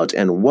seek out,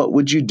 and what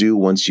would you do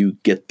once you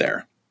get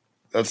there?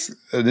 That's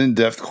an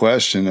in-depth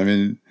question. I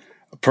mean,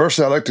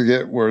 personally, I like to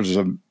get where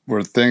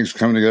things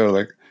come together.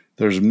 Like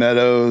there's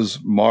meadows,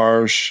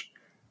 marsh,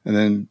 and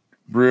then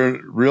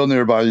real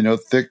nearby,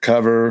 thick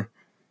cover,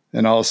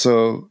 and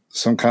also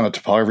some kind of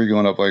topography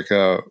going up, like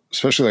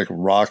especially like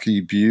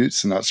rocky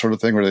buttes and that sort of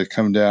thing, where they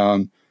come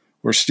down,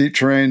 where steep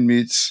terrain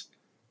meets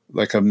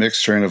like a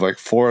mixed terrain of like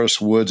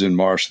forest, woods, and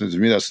marsh. To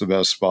me, that's the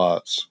best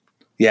spots.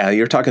 Yeah,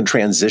 you're talking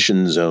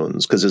transition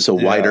zones because it's a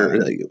wider,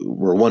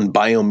 where one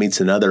biome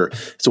meets another.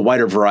 It's a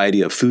wider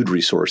variety of food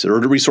resources or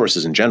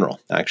resources in general,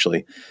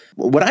 actually.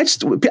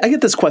 I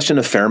get this question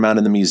a fair amount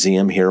in the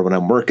museum here when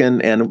I'm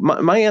working, and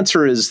my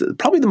answer is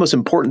probably the most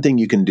important thing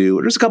you can do.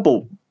 There's a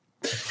couple.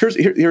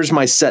 Here's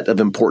my set of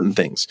important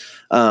things.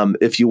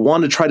 If you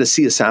want to try to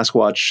see a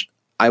Sasquatch,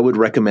 I would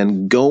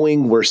recommend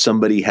going where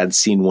somebody had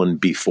seen one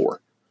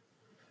before.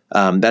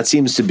 That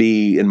seems to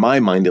be, in my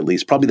mind at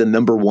least, probably the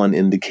number one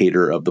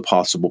indicator of the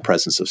possible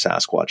presence of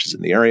Sasquatches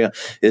in the area,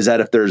 is that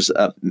if there's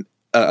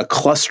a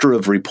cluster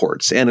of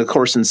reports. And of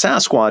course, in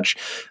Sasquatch,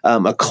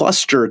 a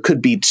cluster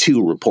could be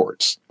 2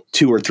 reports,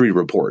 2 or 3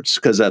 reports,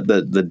 because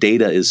the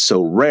data is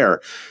so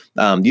rare.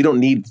 You don't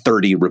need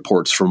 30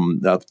 reports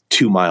from a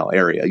 2-mile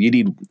area. You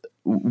need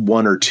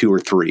 1 or 2 or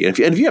 3. And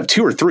if you have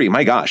 2 or 3,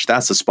 my gosh,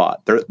 that's the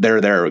spot.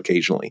 They're there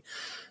occasionally.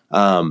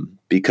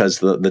 because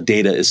the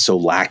data is so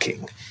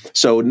lacking.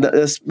 So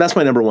that's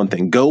my number one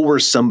thing. Go where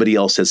somebody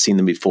else has seen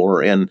them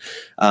before, and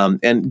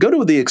go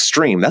to the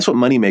extreme. That's what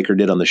Moneymaker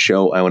did on the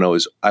show.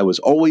 I was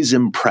always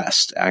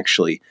impressed,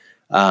 actually,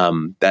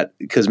 that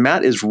because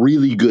Matt is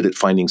really good at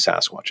finding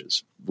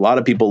Sasquatches. A lot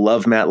of people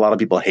love Matt. A lot of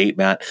people hate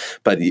Matt.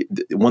 But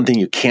one thing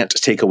you can't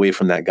take away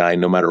from that guy,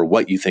 no matter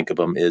what you think of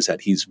him, is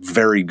that he's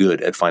very good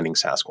at finding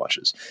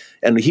Sasquatches.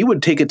 And he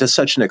would take it to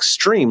such an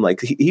extreme.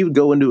 Like he would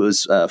go into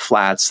his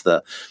flats,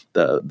 the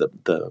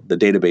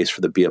database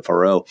for the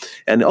BFRO,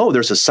 and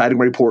there's a sighting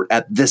report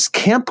at this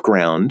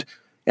campground,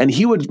 and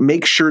he would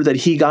make sure that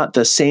he got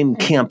the same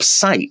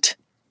campsite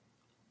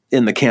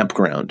in the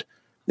campground.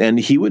 And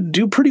he would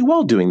do pretty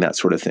well doing that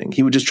sort of thing.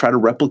 He would just try to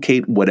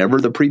replicate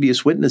whatever the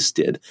previous witness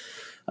did,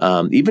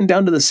 even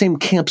down to the same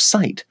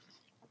campsite.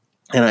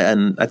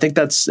 And I think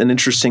that's an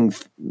interesting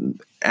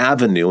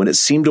avenue, and it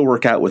seemed to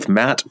work out with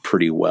Matt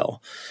pretty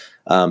well.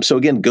 So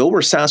again, go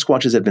where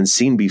Sasquatches have been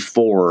seen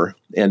before,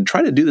 and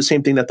try to do the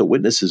same thing that the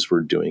witnesses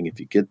were doing, if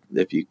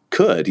you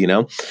could, you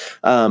know.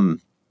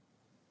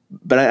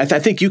 But I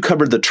think you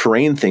covered the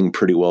terrain thing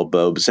pretty well,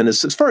 Bobes. And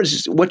as far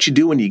as what you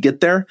do when you get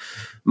there,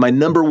 my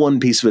number one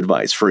piece of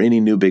advice for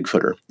any new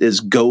Bigfooter is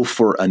go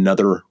for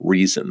another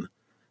reason.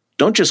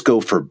 Don't just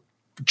go for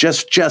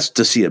just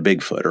to see a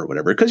Bigfoot or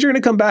whatever, because you're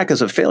going to come back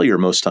as a failure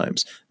most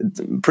times,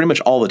 pretty much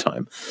all the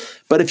time.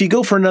 But if you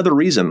go for another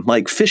reason,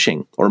 like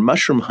fishing or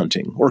mushroom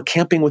hunting or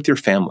camping with your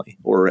family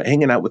or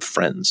hanging out with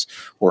friends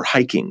or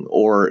hiking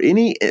or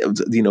any,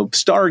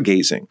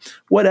 stargazing,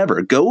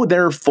 whatever, go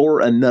there for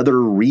another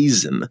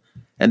reason.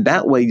 And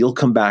that way you'll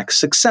come back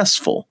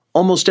successful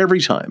almost every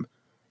time.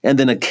 And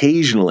then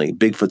occasionally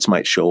Bigfoots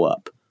might show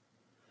up.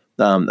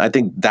 I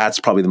think that's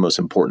probably the most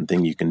important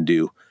thing you can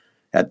do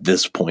at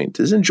this point,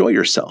 is enjoy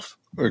yourself.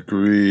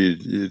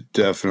 Agreed.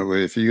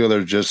 Definitely. If you go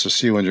there just to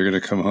see one, you're going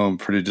to come home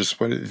pretty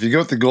disappointed. If you go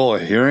with the goal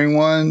of hearing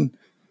one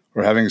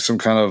or having some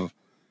kind of,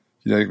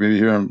 maybe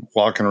hear them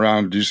walking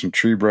around, do some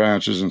tree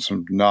branches and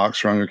some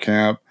knocks around your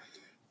camp,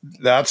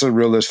 that's a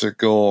realistic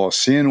goal.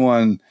 Seeing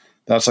one,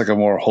 that's like a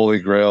more holy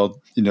grail,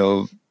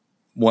 1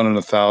 in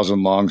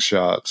 1,000 long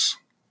shots.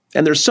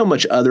 And there's so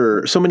many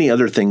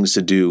other things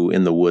to do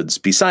in the woods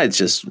besides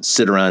just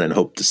sit around and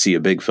hope to see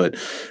a Bigfoot.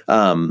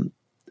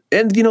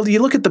 And, you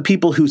look at the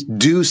people who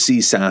do see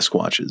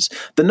Sasquatches.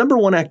 The number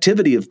one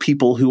activity of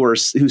people who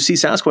see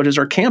Sasquatches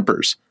are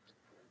campers.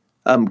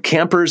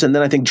 Campers, and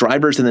then I think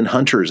drivers, and then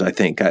hunters, I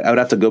think. I would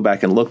have to go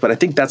back and look, but I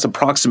think that's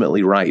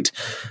approximately right.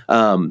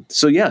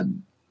 So, yeah,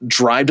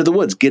 drive to the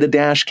woods. Get a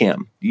dash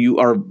cam. You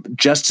are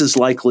just as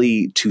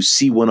likely to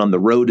see one on the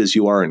road as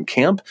you are in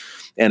camp.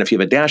 And if you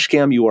have a dash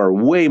cam, you are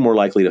way more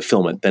likely to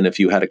film it than if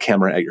you had a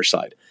camera at your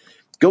side.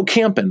 Go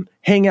camping,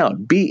 hang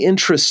out, be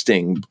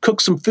interesting,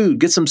 cook some food,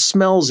 get some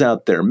smells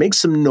out there, make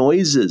some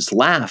noises,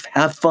 laugh,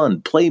 have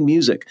fun, play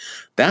music.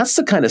 That's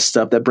the kind of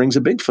stuff that brings a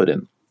Bigfoot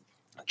in.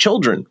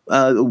 Children,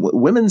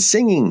 women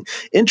singing,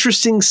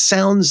 interesting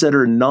sounds that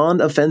are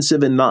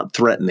non-offensive and not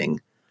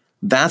threatening.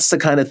 That's the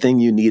kind of thing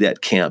you need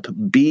at camp.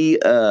 Be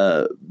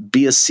a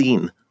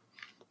scene.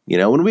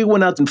 When we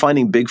went out and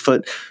finding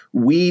Bigfoot,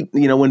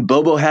 when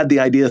Bobo had the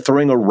idea of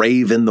throwing a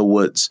rave in the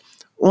woods,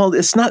 well,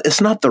 it's not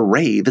the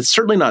rave. It's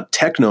certainly not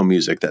techno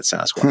music that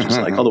Sasquatch is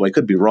like, although I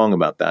could be wrong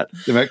about that.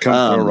 They might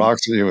come throw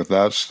rocks at you with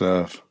that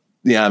stuff.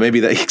 Yeah,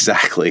 maybe that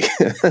exactly.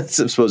 I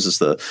suppose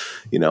it's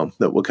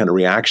what kind of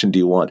reaction do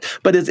you want?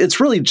 But it's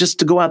really just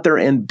to go out there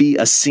and be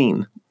a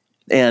scene.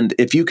 And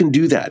if you can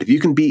do that, if you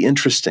can be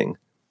interesting,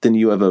 then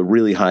you have a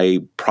really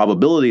high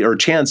probability or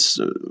chance.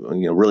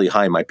 Really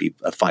high might be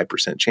a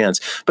 5% chance,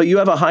 but you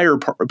have a higher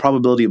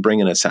probability of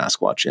bringing a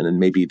Sasquatch in, and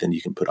maybe then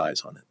you can put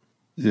eyes on it.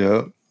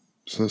 Yeah.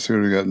 So let's see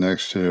what we got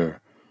next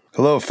here.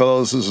 Hello,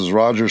 fellows. This is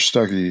Roger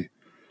Stuckey.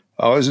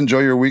 I always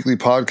enjoy your weekly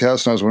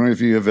podcast, and I was wondering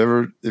if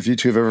you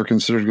two have ever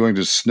considered going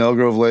to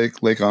Snellgrove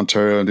Lake, Lake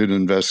Ontario, and doing an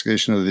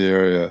investigation of the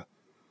area.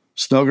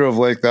 Snellgrove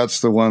Lake,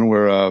 that's the one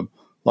where a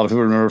lot of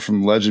people remember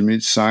from Legend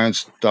Meets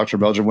Science. Dr.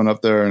 Belger went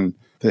up there, and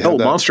they had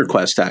Monster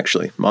Quest,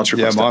 actually. Monster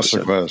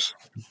Quest.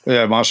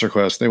 Yeah, Monster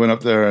Quest. They went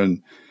up there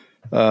and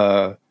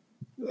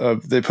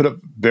they put up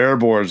bear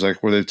boards,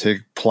 like where they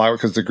take plywood,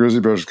 because the grizzly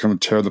bears would come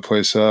and tear the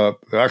place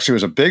up. There actually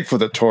was a Bigfoot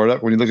that tore it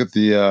up. When you look at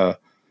the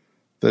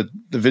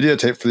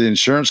videotape for the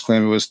insurance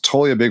claim, it was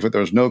totally a Bigfoot.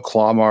 There was no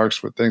claw marks,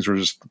 but things were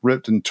just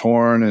ripped and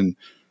torn. And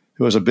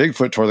it was a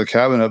Bigfoot tore the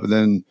cabin up. And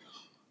then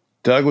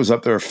Doug was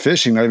up there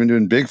fishing, not even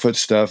doing Bigfoot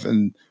stuff.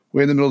 And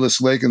way in the middle of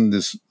this lake, and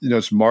this,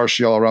 it's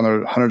marshy all around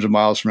there, hundreds of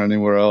miles from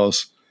anywhere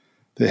else.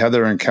 They had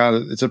their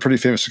encounter. It's a pretty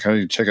famous encounter.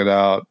 You can check it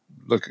out.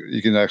 Look,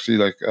 you can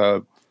actually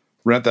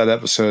rent that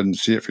episode and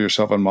see it for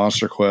yourself on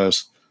Monster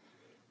Quest.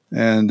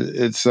 And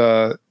it's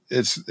a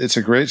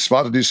great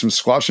spot to do some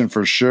squatching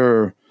for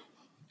sure.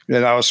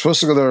 And I was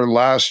supposed to go there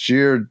last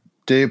year.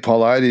 Dave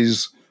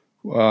Paulides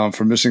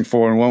from Missing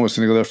 411 was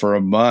going to go there for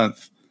a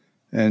month,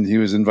 and he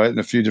was inviting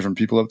a few different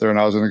people up there, and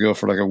I was going to go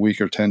for like a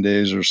week or 10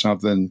 days or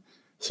something.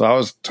 So I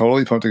was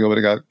totally pumped to go, but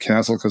it got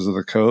canceled because of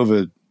the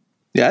COVID.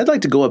 Yeah, I'd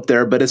like to go up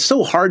there, but it's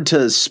so hard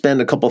to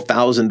spend a couple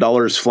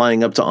 $1,000s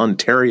flying up to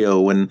Ontario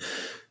when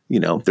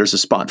there's a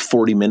spot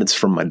 40 minutes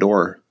from my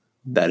door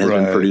that has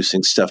been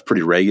producing stuff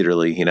pretty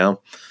regularly,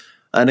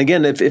 And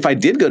again, if I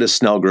did go to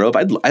Snell Grove,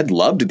 I'd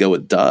love to go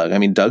with Doug. I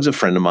mean, Doug's a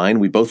friend of mine.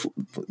 We both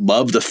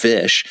love to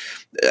fish.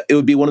 It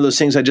would be one of those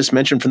things I just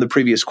mentioned from the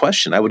previous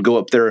question. I would go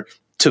up there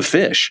to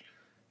fish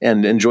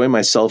and enjoy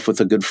myself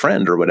with a good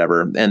friend or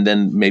whatever, and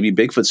then maybe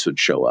Bigfoots would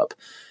show up.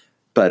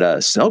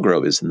 But Snell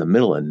Grove is in the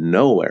middle of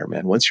nowhere,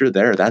 man. Once you're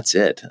there, that's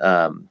it.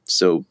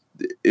 So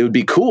it would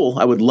be cool.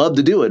 I would love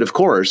to do it, of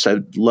course.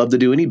 I'd love to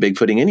do any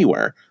Bigfooting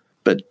anywhere.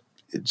 But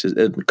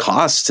it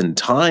costs and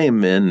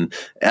time and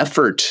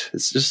effort.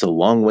 It's just a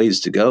long ways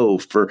to go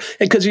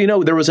because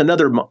there was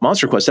another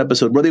Monster Quest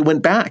episode where they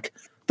went back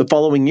the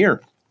following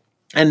year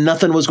and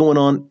nothing was going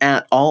on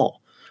at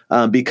all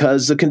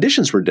because the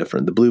conditions were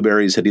different. The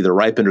blueberries had either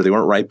ripened or they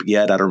weren't ripe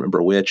yet. I don't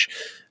remember which,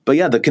 but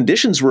yeah, the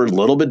conditions were a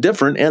little bit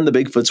different and the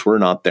Bigfoots were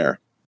not there.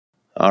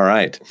 All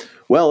right.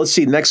 Well, let's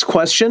see. Next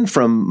question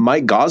from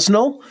Mike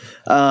Gosnell.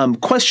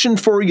 Question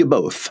for you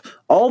both.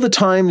 All the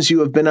times you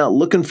have been out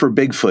looking for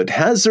Bigfoot,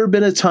 has there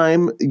been a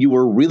time you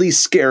were really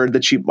scared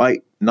that you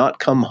might not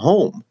come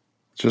home?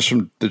 Just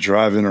from the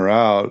drive in or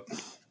out.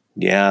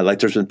 Yeah, like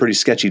there's been pretty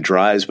sketchy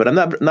drives, but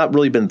I've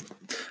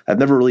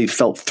never really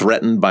felt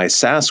threatened by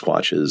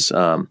Sasquatches.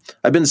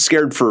 I've been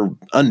scared for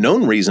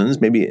unknown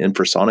reasons, maybe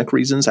infrasonic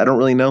reasons. I don't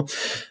really know,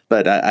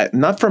 but I've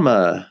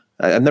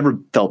never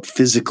felt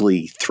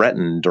physically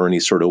threatened or any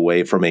sort of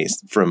way from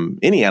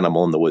any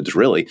animal in the woods,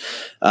 really.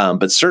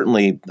 But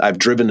certainly I've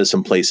driven to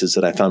some places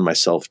that I found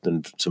myself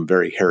in some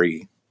very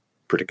hairy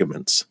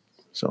predicaments.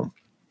 So,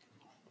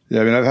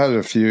 yeah, I mean, I've had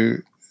a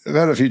few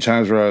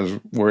times where I was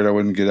worried I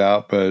wouldn't get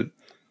out, but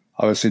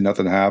obviously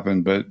nothing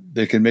happened. But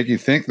they can make you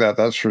think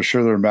that's for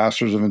sure. They're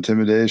masters of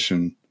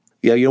intimidation.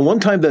 Yeah, one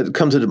time that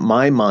comes into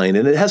my mind,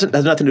 and it has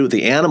nothing to do with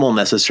the animal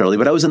necessarily,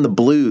 but I was in the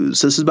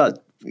Blues. This is about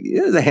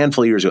a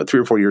handful of years ago, 3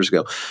 or 4 years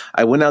ago.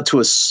 I went out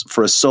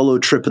for a solo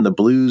trip in the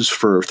Blues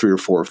for 3 or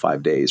 4 or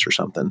 5 days or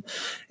something.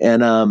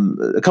 And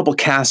a couple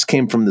casts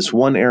came from this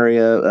one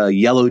area,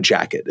 Yellow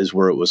Jacket is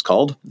where it was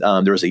called.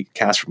 There was a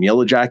cast from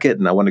Yellow Jacket,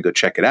 and I wanted to go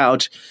check it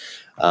out.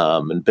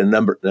 And been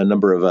a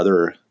number of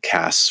other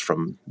casts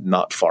from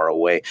not far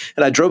away.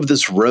 And I drove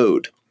this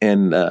road.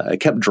 And I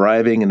kept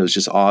driving, and it was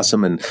just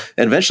awesome. And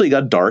eventually it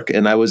got dark,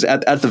 and I was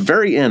at the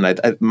very end.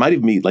 I might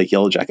have met like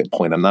Yellow Jacket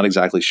Point. I'm not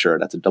exactly sure.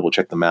 I'd have to double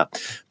check the map.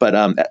 But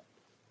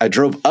I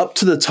drove up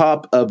to the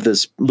top of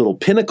this little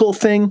pinnacle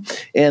thing,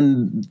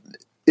 and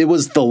it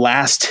was the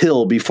last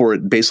hill before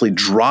it basically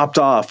dropped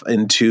off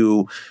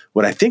into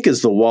what I think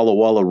is the Walla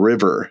Walla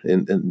River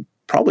in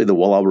probably the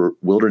Walla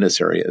Wilderness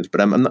area,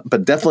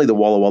 but definitely the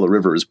Walla Walla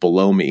River is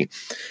below me.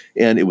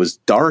 And it was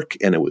dark,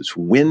 and it was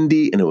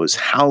windy, and it was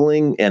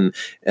howling. And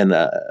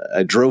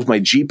I drove my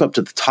Jeep up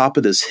to the top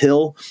of this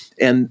hill,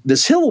 and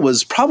this hill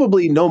was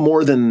probably no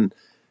more than,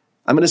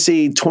 I'm going to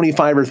say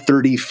 25 or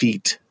 30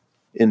 feet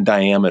in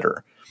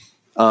diameter.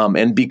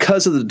 And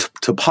because of the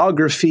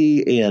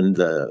topography and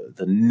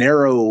the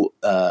narrow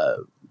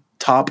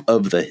top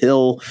of the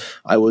hill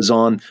I was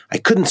on, I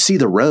couldn't see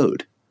the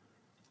road.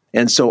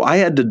 And so I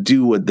had to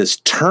do this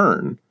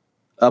turn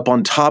up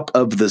on top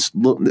of this.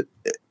 God,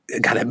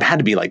 it had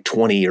to be like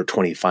 20 or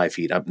 25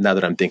 feet now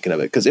that I'm thinking of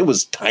it, because it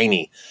was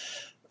tiny.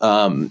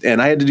 And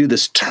I had to do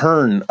this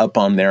turn up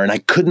on there, and I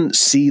couldn't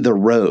see the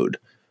road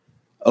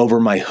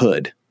over my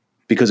hood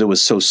because it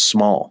was so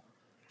small.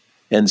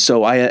 And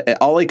so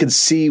all I could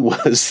see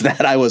was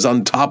that I was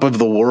on top of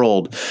the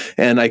world,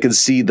 and I could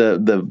see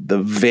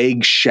the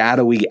vague,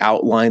 shadowy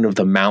outline of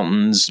the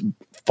mountains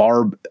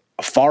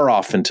far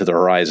off into the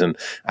horizon.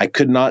 I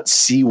could not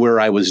see where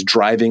I was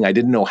driving. I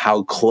didn't know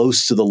how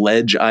close to the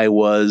ledge I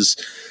was.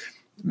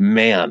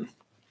 Man,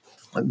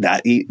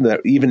 that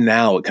even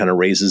now it kind of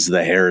raises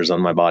the hairs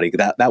on my body.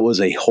 That was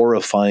a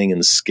horrifying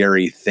and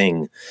scary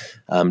thing.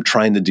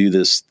 Trying to do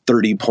this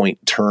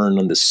 30-point turn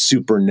on this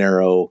super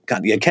narrow.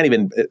 God, I can't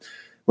even.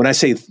 When I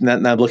say,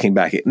 now looking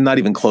back, not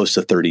even close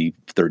to 30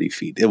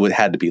 feet. It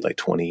had to be like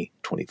 20,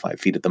 25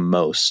 feet at the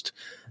most.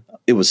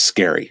 It was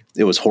scary.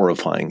 It was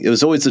horrifying. It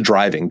was always the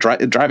driving.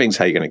 Driving's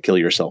how you're going to kill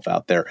yourself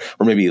out there,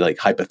 or maybe like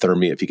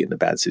hypothermia if you get in a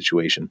bad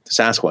situation.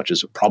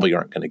 Sasquatches probably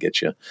aren't going to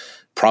get you,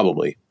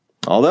 probably.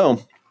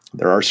 Although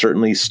there are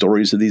certainly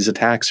stories of these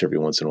attacks every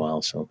once in a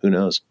while, so who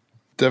knows?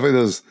 Definitely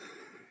those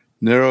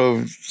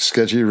narrow,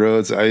 sketchy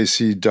roads,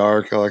 icy,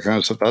 dark, all that kind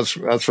of stuff.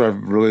 That's where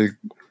I've really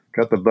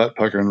got the butt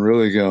puckering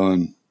really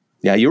going.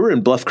 Yeah, you were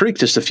in Bluff Creek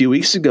just a few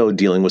weeks ago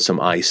dealing with some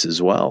ice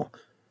as well.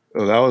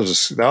 Oh, that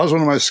was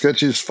one of my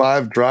sketchiest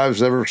 5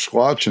 drives ever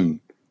squatching.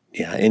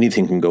 Yeah,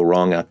 anything can go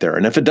wrong out there.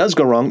 And if it does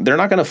go wrong, they're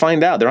not going to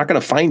find out. They're not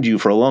going to find you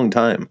for a long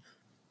time.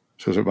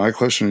 So is it my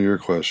question or your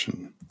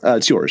question?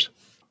 It's yours.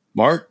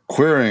 Mark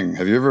Queering,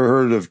 have you ever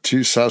heard of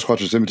 2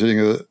 Sasquatches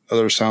imitating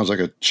other sounds like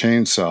a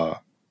chainsaw?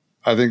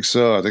 I think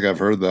so. I think I've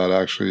heard that,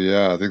 actually.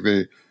 Yeah, I think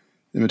they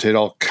imitate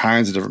all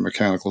kinds of different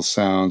mechanical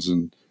sounds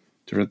and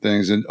different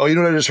things. And, you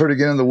know what I just heard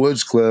again in the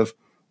woods, Cliff,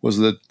 was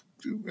that,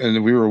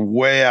 and we were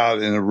way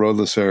out in a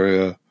roadless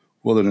area,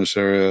 wilderness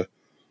area,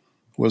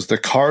 was the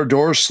car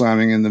door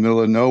slamming in the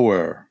middle of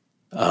nowhere.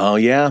 Oh,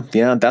 yeah.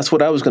 Yeah. That's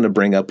what I was going to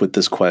bring up with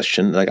this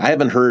question. Like, I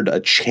haven't heard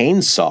a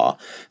chainsaw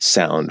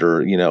sound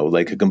or,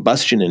 like a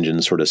combustion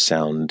engine sort of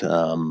sound.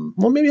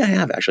 Well, maybe I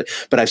have actually,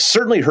 but I've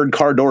certainly heard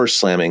car doors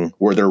slamming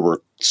where there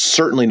were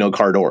certainly no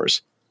car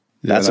doors.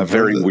 Yeah, that's a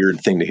very weird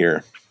thing to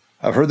hear.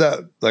 I've heard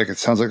that, like, it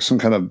sounds like some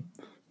kind of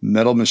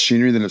metal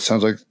machinery. Then it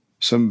sounds like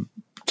some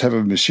type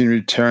of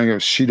machinery tearing a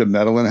sheet of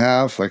metal in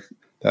half, like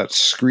that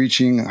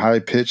screeching high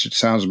pitch. It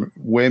sounds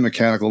way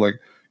mechanical, like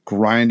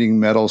grinding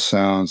metal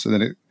sounds. And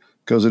then it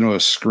goes into a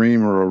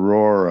scream or a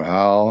roar or a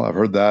howl. I've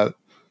heard that a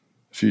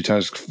few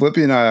times.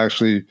 Flippy and I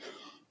actually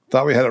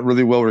thought we had it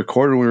really well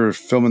recorded when we were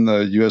filming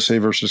the USA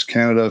versus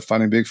Canada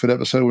Finding Bigfoot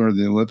episode when we were at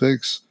the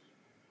Olympics.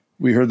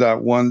 We heard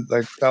that one,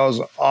 like, that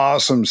was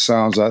awesome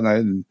sounds that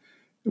night. And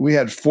we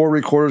had 4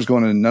 recorders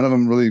going and none of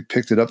them really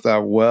picked it up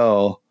that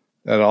well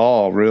at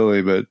all,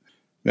 really. But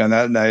man,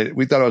 that night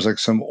we thought it was like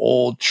some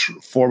old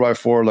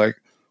 4x4,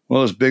 like one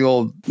of those big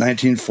old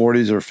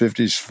 1940s or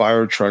 50s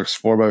fire trucks,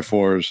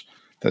 4x4s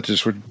that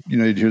just would,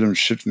 you'd hear them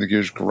shifting the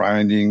gears,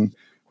 grinding.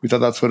 We thought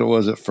that's what it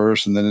was at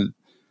first. And then it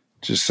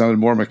just sounded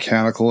more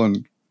mechanical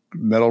and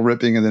metal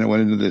ripping. And then it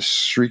went into this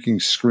shrieking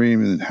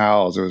scream and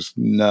howls. It was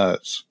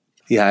nuts.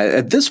 Yeah.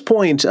 At this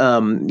point,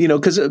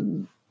 because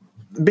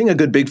being a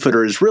good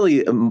Bigfooter is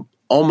really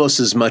almost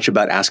as much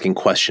about asking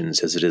questions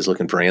as it is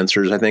looking for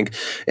answers, I think.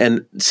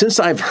 And since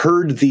I've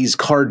heard these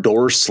car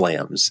door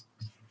slams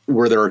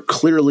where there are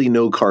clearly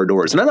no car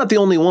doors, and I'm not the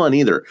only one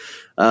either,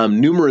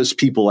 numerous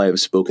people I have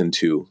spoken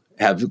to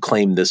have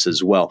claimed this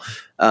as well.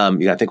 You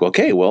got to think,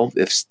 okay, well,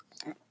 if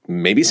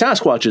maybe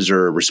Sasquatches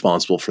are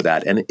responsible for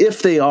that. And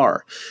if they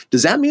are,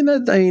 does that mean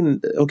that,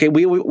 okay,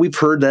 we've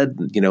heard that,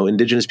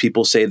 indigenous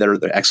people say they're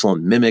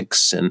excellent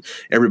mimics, and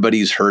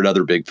everybody's heard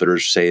other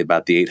Bigfooters say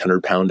about the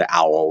 800-pound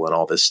owl and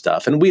all this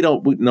stuff. And we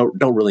don't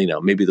really know.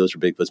 Maybe those are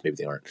Bigfoots, maybe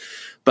they aren't.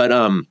 But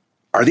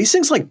are these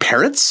things like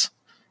parrots?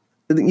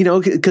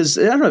 Because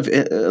I don't know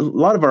if a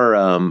lot of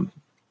our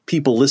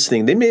people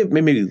listening, they may have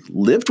maybe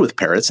lived with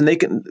parrots,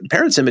 and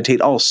parrots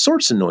imitate all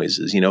sorts of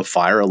noises,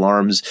 fire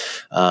alarms.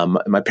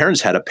 My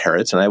parents had a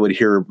parrot, and I would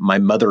hear my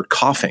mother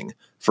coughing,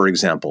 for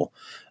example,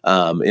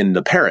 in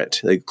the parrot,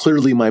 like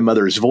clearly my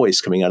mother's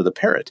voice coming out of the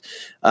parrot.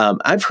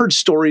 I've heard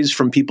stories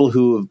from people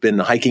who have been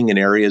hiking in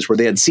areas where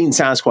they had seen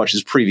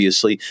Sasquatches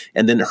previously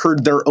and then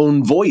heard their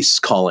own voice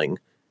calling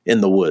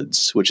in the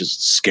woods, which is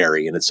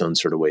scary in its own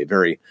sort of way,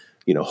 very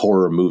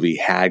horror movie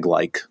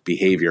hag-like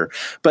behavior,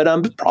 but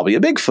probably a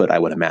Bigfoot, I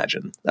would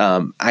imagine.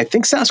 I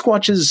think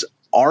Sasquatches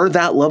are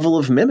that level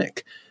of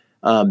mimic.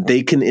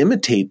 They can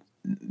imitate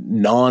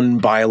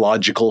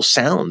non-biological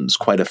sounds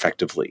quite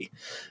effectively.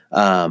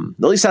 At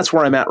least that's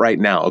where I'm at right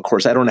now. Of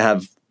course, I don't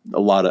have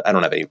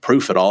any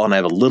proof at all, and I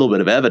have a little bit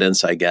of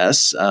evidence, I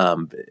guess.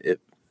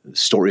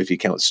 If you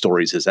count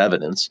stories as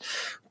evidence,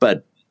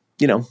 but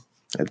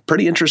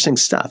pretty interesting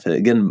stuff.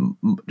 Again,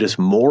 just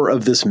more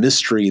of this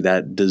mystery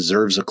that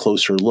deserves a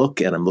closer look,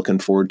 and I'm looking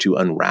forward to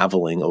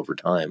unraveling over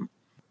time.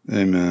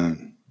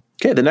 Amen.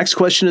 Okay, the next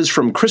question is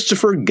from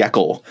Christopher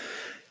Geckel.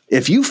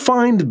 If you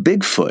find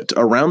Bigfoot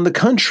around the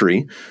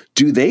country,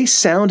 do they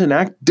sound and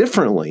act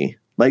differently?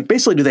 Like,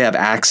 basically, do they have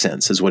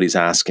accents is what he's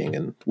asking.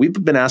 And we've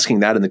been asking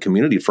that in the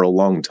community for a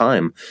long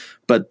time.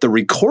 But the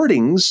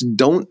recordings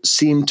don't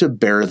seem to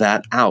bear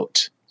that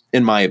out,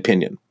 in my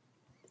opinion.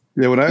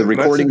 Yeah, the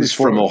recordings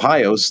from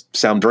Ohio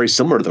sound very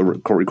similar to the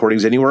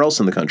recordings anywhere else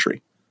in the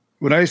country.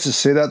 When I used to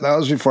say that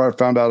was before I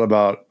found out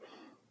about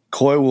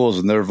coy wolves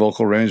and their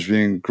vocal range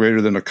being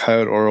greater than a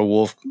coyote or a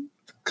wolf.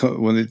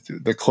 When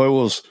the coy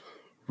wolves'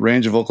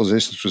 range of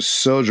vocalizations was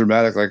so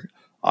dramatic,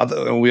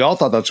 and we all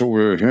thought that's what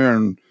we were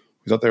hearing.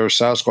 We thought they were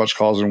Sasquatch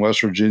calls in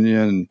West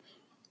Virginia and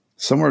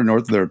somewhere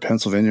north of there,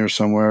 Pennsylvania or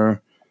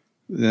somewhere.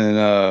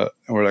 And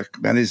we're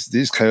like, man,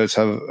 these coyotes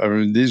have.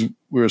 We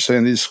were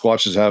saying these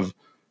squatches have,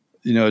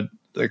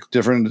 like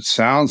different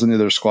sounds than the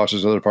other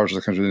squatches in other parts of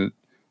the country. It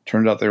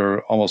turned out they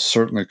were almost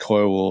certainly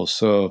coy wolves.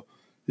 So,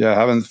 yeah, I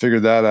haven't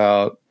figured that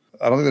out.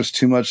 I don't think there's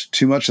too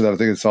much of that. I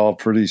think it's all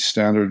pretty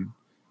standard.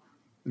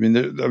 I mean,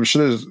 I'm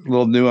sure there's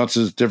little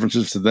nuances,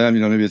 differences to them.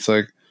 Maybe it's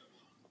like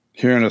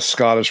hearing a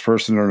Scottish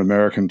person or an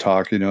American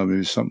talk,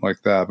 maybe something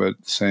like that, but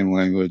same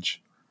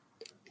language.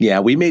 Yeah,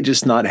 we may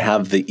just not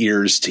have the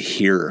ears to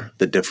hear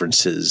the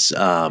differences.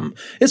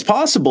 It's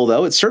possible,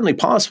 though. It's certainly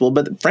possible.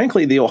 But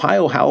frankly, the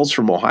Ohio howls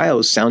from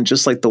Ohio sound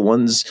just like the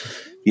ones,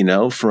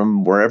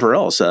 from wherever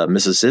else,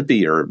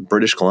 Mississippi or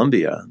British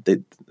Columbia.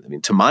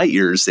 To my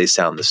ears, they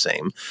sound the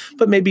same.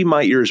 But maybe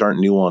my ears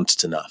aren't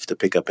nuanced enough to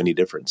pick up any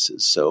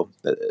differences. So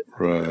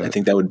right. I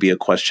think that would be a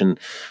question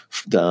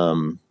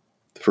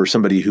for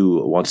somebody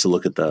who wants to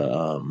look at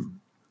the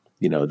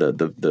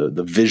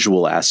the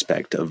visual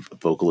aspect of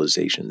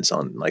vocalizations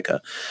on like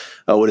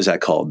what is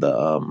that called?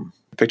 The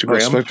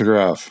pictogram?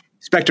 Spectrograph.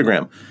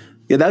 Spectrogram.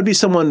 Yeah, that'd be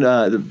someone,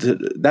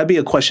 that'd be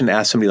a question to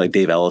ask somebody like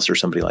Dave Ellis or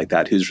somebody like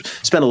that who's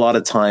spent a lot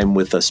of time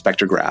with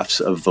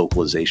spectrographs of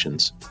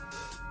vocalizations.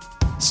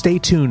 Stay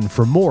tuned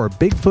for more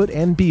Bigfoot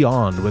and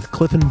Beyond with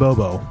Cliff and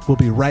Bobo. We'll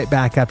be right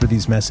back after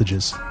these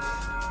messages.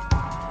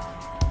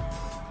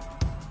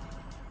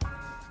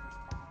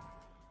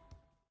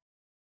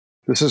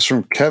 This is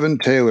from Kevin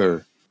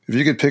Taylor. If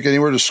you could pick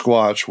anywhere to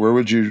squatch, where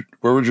would your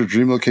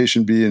dream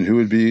location be, and who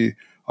would be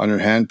on your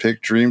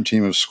hand-picked dream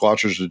team of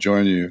squatchers to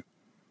join you?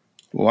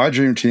 Well, my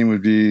dream team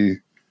would be,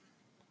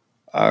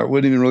 I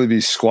wouldn't even really be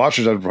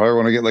squatchers. I'd probably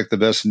want to get like the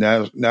best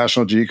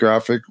National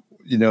Geographic,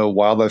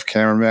 wildlife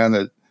cameraman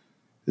that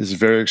is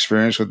very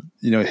experienced with,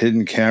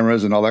 hidden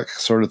cameras and all that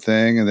sort of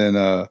thing. And then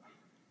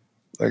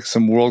like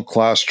some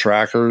world-class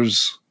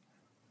trackers,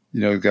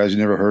 guys you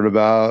never heard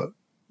about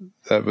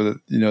that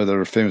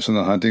are famous in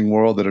the hunting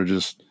world that are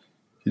just,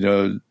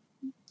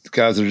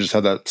 guys that just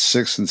have that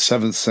sixth and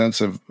seventh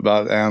sense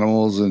about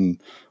animals and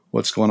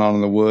what's going on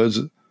in the woods.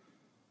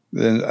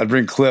 Then I'd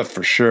bring Cliff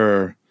for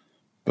sure.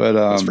 But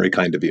that's very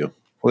kind of you.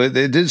 Well,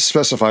 they did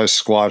specify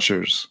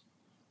squatchers.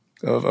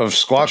 Of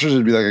squatchers,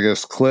 it'd be like, I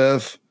guess,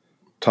 Cliff,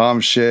 Tom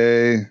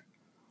Shea,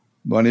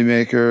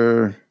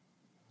 Moneymaker,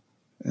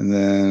 and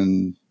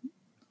then,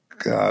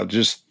 God,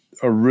 just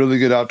a really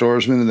good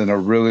outdoorsman, and then a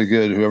really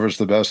good whoever's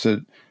the best at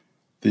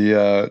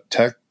the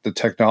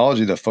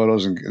technology, the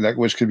photos, and that,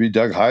 which could be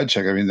Doug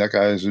Heidcheck. I mean, that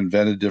guy has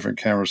invented different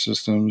camera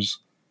systems.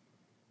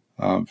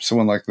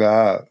 Someone like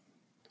that.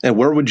 And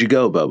where would you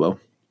go, Bobo?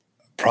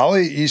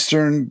 Probably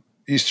Eastern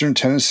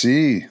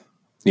Tennessee.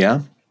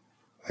 Yeah,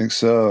 I think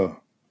so.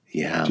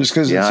 Yeah, just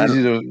because it's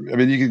easy to. I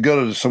mean, you could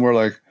go to somewhere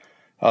like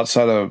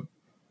outside of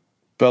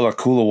Bella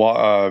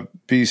Coola,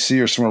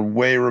 BC, or somewhere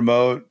way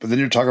remote. But then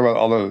you're talking about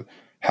all the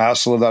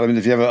hassle of that. I mean,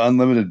 if you have an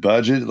unlimited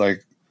budget,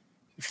 like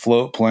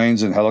float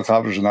planes and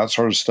helicopters and that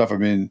sort of stuff, I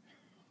mean,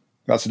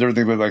 that's a different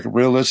thing. But like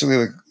realistically,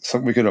 like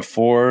something we could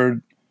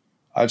afford,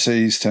 I'd say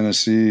East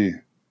Tennessee.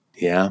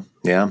 Yeah,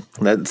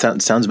 that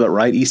sounds about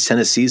right. East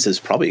Tennessee is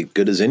probably as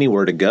good as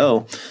anywhere to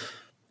go.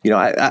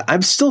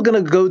 I'm still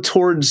going to go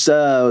towards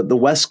the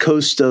west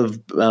coast of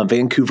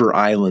Vancouver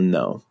Island,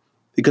 though,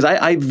 because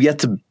I've yet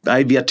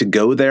to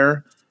go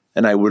there,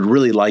 and I would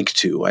really like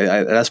to.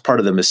 That's part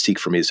of the mystique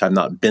for me is I've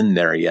not been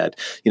there yet.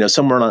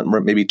 Somewhere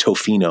on maybe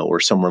Tofino or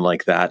somewhere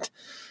like that.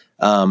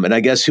 And I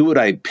guess who would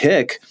I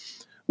pick?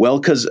 Well,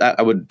 because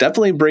I would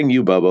definitely bring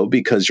you, Bobo,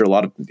 because you're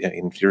one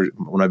of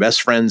my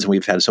best friends, and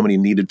we've had so many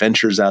neat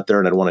adventures out there,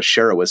 and I'd want to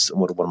share it with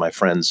one of my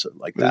friends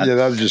like that. Yeah,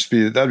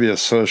 that'd be a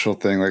social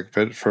thing, like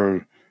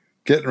for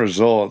getting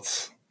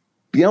results.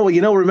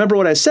 Remember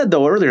what I said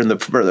though earlier in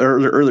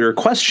the earlier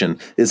question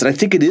is that I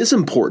think it is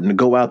important to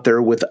go out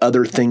there with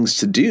other things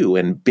to do,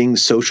 and being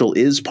social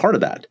is part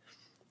of that.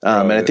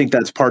 And I think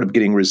that's part of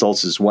getting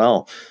results as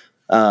well.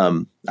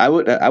 I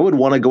would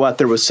want to go out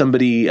there with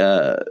somebody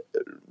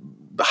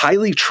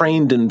highly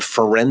trained in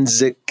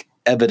forensic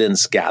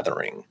evidence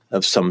gathering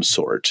of some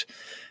sort.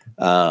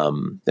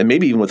 And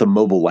maybe even with a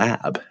mobile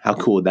lab. How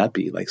cool would that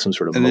be? Like some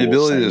sort of and the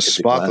ability to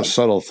spot lab. The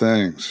subtle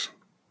things.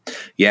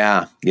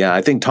 Yeah.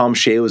 I think Tom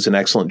Shea was an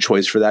excellent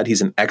choice for that.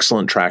 He's an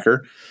excellent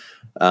tracker.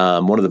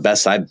 One of the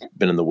best I've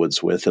been in the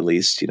woods with, at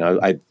least.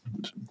 That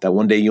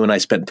one day you and I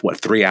spent 2 or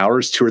 3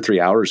 hours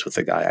with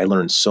the guy. I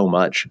learned so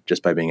much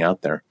just by being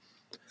out there.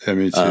 Yeah,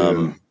 me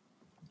too.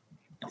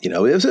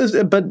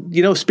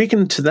 But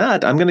speaking to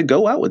that, I'm going to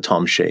go out with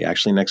Tom Shea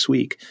actually next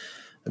week.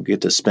 I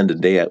get to spend a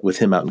day with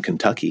him out in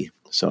Kentucky.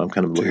 So I'm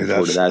kind of looking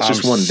forward to that. It's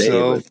just one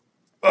day.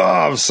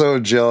 I'm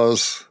so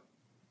jealous.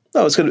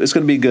 No, it's going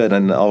to be good,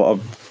 and I'll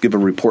give a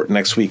report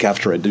next week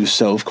after I do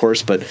so, of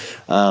course. But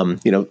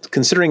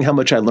considering how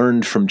much I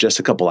learned from just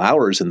a couple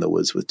hours in the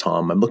woods with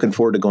Tom, I'm looking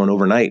forward to going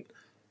overnight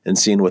and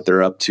seeing what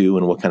they're up to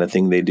and what kind of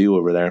thing they do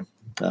over there.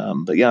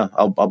 But yeah,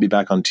 I'll be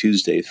back on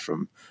Tuesday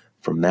from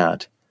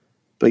that.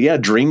 But yeah,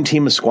 dream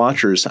team of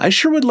squatchers. I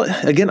sure would.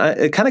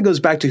 It kind of goes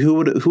back to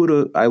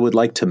who I would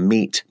like to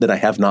meet that I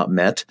have not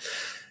met.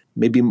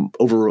 Maybe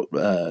over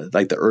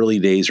like the early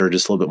days are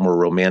just a little bit more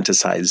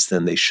romanticized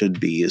than they should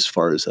be as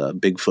far as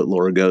Bigfoot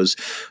lore goes.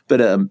 But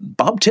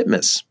Bob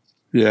Titmus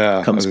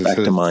comes back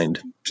to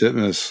mind.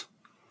 Titmus.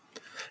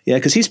 Yeah,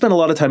 because he spent a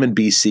lot of time in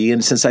BC.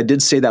 And since I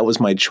did say that was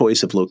my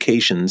choice of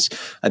locations,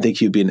 I think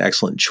he'd be an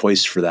excellent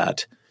choice for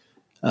that.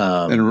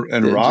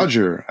 And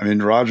Roger. I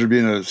mean, Roger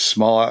being a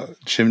small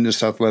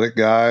gymnast athletic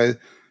guy.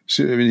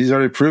 So, I mean, he's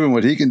already proven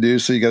what he can do.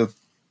 So you got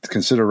to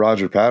consider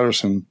Roger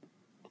Patterson.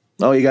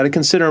 Oh, you got to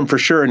consider him for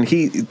sure. And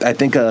I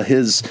think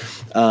his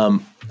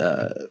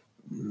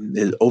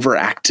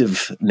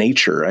overactive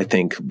nature, I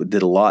think,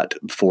 did a lot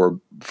for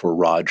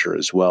Roger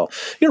as well.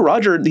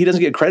 Roger, he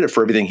doesn't get credit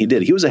for everything he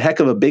did. He was a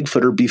heck of a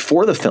Bigfooter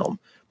before the film.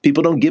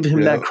 People don't give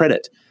him that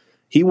credit.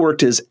 He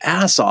worked his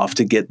ass off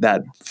to get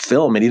that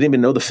film, and he didn't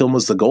even know the film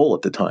was the goal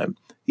at the time.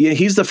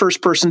 He's the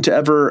first person to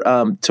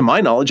ever, to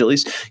my knowledge at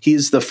least,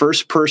 he's the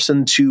first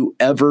person to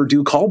ever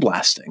do call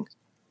blasting.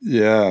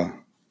 Yeah.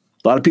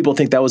 A lot of people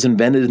think that was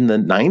invented in the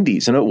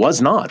 90s, and it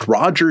was not.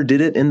 Roger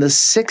did it in the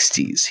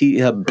 60s. He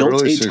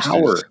built a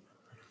tower.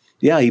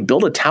 Yeah, he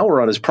built a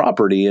tower on his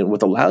property and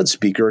with a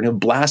loudspeaker, and he'll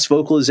blast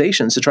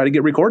vocalizations to try to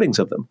get recordings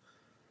of them.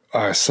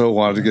 I so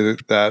wanted to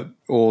get that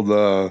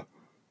old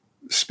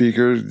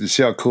speaker. You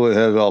see how cool it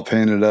had it all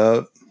painted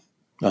up?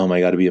 Oh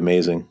my God, it'd be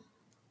amazing.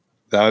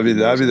 That'd be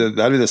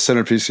the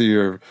centerpiece of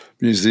your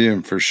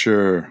museum for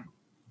sure.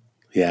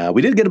 Yeah,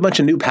 we did get a bunch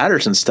of new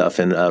Patterson stuff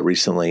in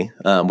recently.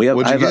 I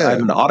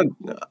have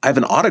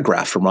an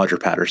autograph from Roger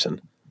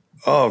Patterson.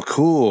 Oh,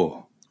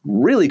 cool.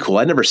 Really cool.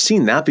 I'd never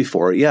seen that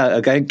before. Yeah,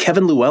 a guy,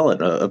 Kevin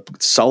Llewellyn, a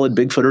solid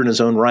Bigfooter in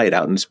his own right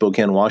out in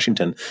Spokane,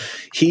 Washington.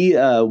 He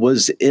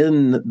was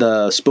in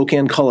the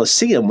Spokane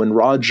Coliseum when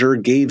Roger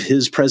gave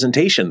his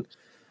presentation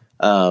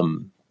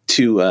with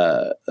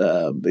the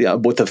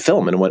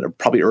film in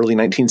probably early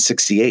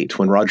 1968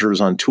 when Roger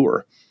was on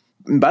tour.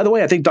 And by the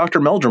way, I think Dr.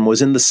 Meldrum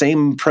was in the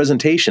same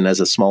presentation as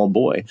a small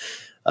boy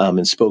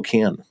in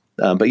Spokane.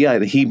 But yeah,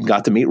 he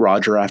got to meet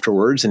Roger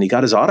afterwards, and he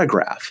got his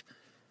autograph.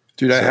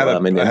 Dude, I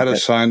had a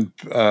signed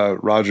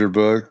Roger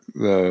book.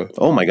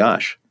 Oh my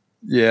gosh!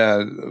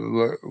 Yeah,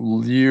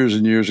 years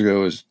and years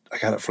ago, I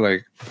got it for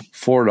like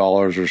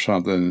 $4 or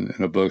something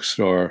in a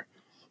bookstore.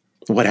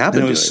 What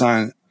happened? It was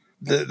signed.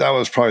 That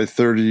was probably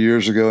 30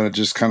 years ago, and it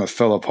just kind of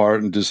fell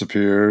apart and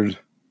disappeared.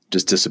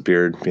 Just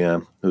disappeared.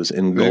 Yeah, it was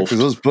engulfed.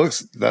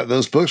 Because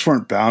those books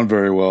weren't bound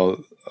very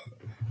well.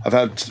 I've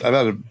had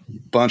a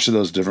bunch of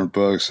those different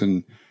books,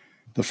 and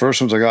the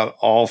first ones I got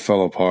all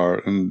fell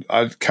apart, and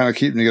I'd kind of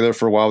keep them together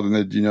for a while. Then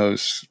they'd,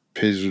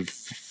 pages would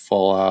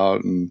fall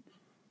out and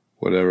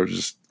whatever,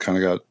 just kind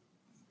of got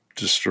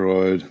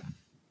destroyed.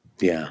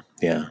 Yeah.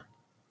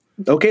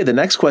 Okay, the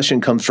next question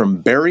comes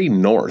from Barry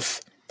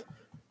North.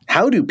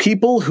 How do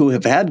people who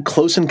have had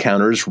close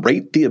encounters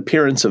rate the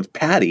appearance of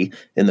Patty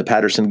in the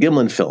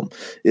Patterson-Gimlin film?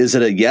 Is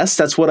it a yes,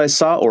 that's what I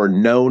saw, or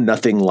no,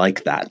 nothing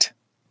like that?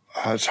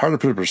 It's hard to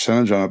put a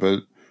percentage on it, but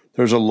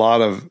there's a lot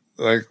of,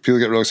 like, people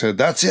get real excited.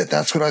 That's it.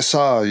 That's what I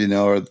saw,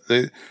 or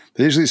they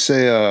usually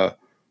say a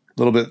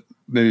little bit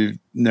maybe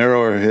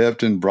narrower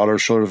hipped and broader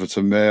shouldered if it's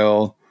a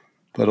male.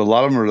 But a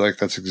lot of them are like,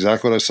 that's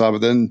exactly what I saw.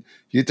 But then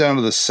you get down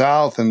to the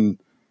South and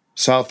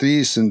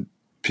Southeast, and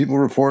people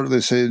report, they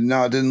say,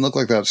 no, it didn't look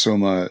like that so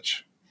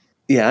much.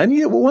 Yeah,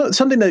 and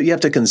something that you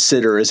have to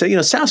consider is that,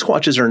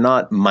 Sasquatches are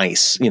not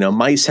mice.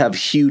 Mice have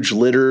huge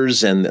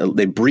litters and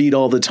they breed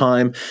all the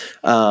time.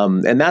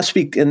 And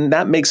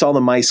that makes all the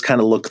mice kind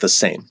of look the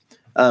same.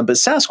 But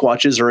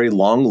Sasquatches are a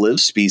long-lived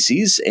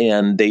species,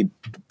 and they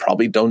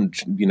probably don't,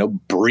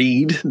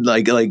 breed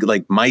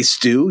like mice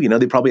do.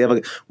 They probably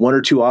have one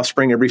or two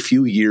offspring every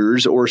few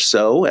years or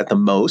so at the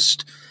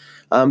most.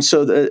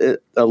 So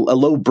a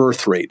low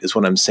birth rate is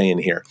what I'm saying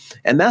here,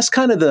 and that's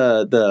kind of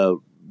the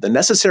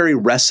necessary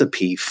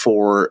recipe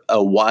for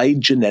a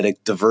wide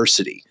genetic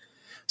diversity.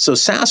 So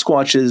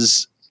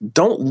Sasquatches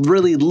don't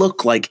really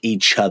look like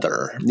each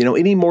other,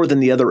 any more than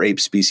the other ape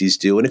species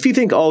do. And if you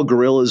think all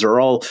gorillas or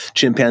all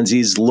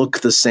chimpanzees look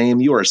the same,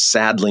 you are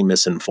sadly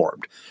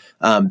misinformed.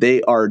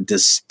 They are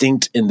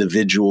distinct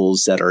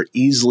individuals that are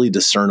easily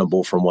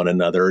discernible from one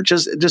another.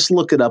 Just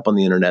look it up on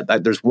the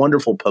internet. There's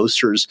wonderful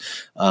posters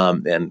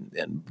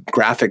and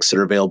graphics that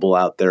are available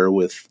out there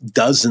with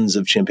dozens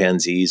of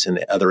chimpanzees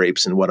and other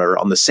apes and what are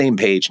on the same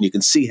page, and you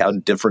can see how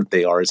different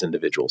they are as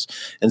individuals.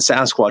 And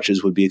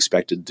Sasquatches would be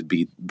expected to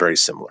be very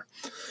similar.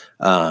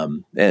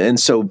 And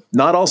so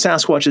not all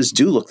Sasquatches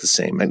do look the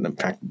same. And in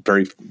fact,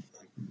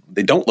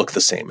 they don't look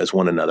the same as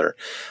one another.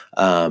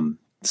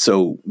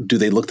 So do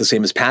they look the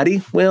same as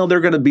Patty? Well,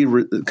 they're going to be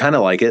kind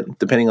of like it,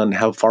 depending on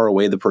how far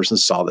away the person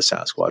saw the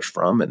Sasquatch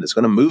from. And it's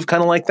going to move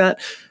kind of like that.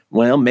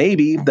 Well,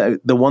 maybe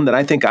the one that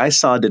I think I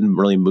saw didn't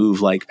really move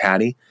like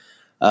Patty.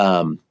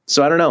 So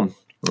I don't know.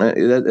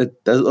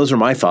 Those are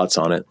my thoughts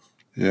on it.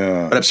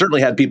 Yeah. But I've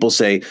certainly had people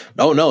say,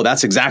 oh, no,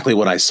 that's exactly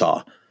what I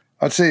saw.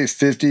 I'd say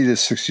 50 to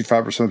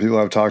 65% of people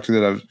I've talked to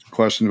that I've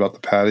questioned about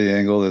the Patty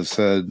angle have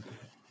said,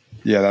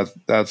 yeah,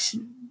 that's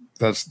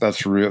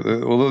real.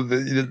 Well,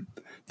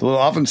 they'll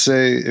often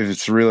say if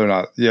it's real or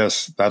not.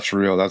 Yes, that's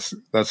real. That's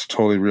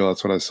totally real.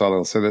 That's what I saw.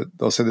 They'll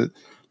say that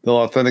they'll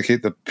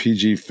authenticate the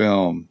PG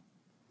film.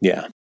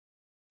 Yeah.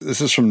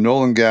 This is from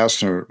Nolan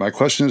Gassner. My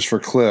question is for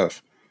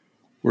Cliff.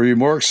 Were you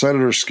more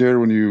excited or scared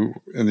when you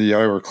and the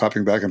Yowie were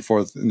clapping back and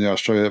forth in the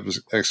Australia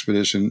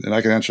expedition? And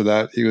I can answer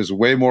that. He was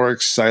way more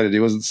excited. He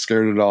wasn't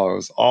scared at all. It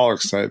was all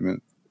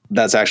excitement.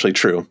 That's actually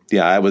true.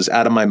 Yeah, I was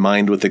out of my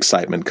mind with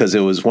excitement because it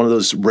was one of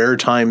those rare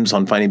times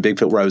on Finding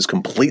Bigfoot where I was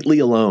completely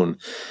alone.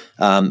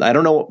 I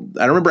don't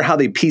remember how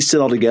they pieced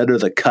it all together,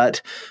 the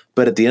cut.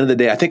 But at the end of the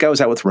day, I think I was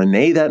out with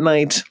Renee that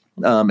night.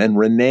 And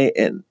Renee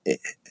and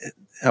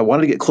I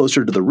wanted to get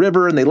closer to the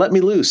river, and they let me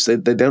loose. They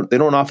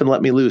don't often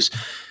let me loose.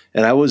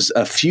 And I was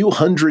a few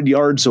hundred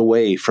yards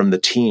away from the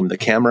team, the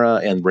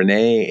camera and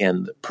Renee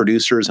and the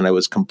producers, and I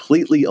was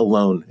completely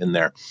alone in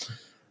there.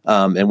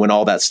 And when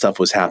all that stuff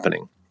was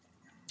happening.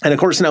 And of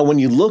course, now when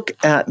you look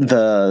at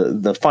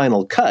the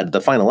final cut,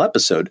 the final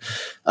episode,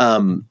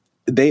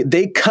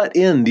 they cut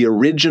in the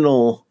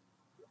original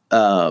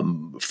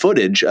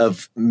footage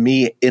of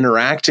me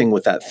interacting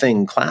with that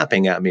thing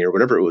clapping at me or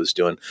whatever it was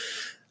doing.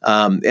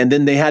 And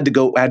then they had to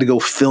go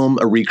film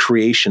a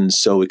recreation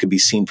so it could be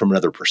seen from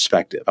another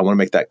perspective. I want to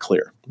make that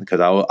clear because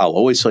I'll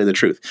always tell you the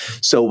truth.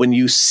 So when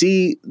you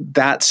see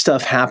that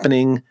stuff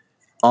happening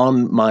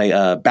on my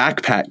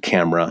backpack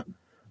camera,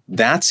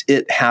 that's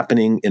it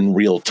happening in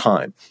real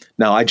time.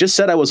 Now, I just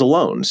said I was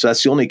alone, so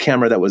that's the only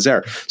camera that was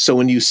there. So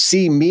when you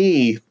see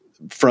me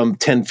from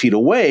 10 feet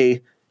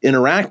away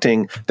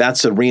interacting,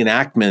 that's a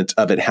reenactment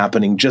of it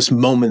happening just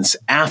moments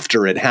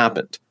after it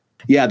happened.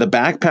 Yeah, the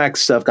backpack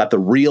stuff got the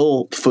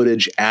real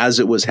footage as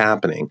it was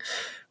happening.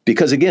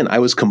 Because again, I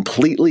was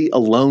completely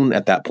alone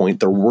at that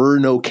point. There were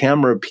no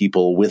camera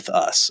people with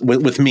us,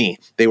 with me.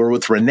 They were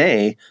with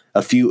Renee,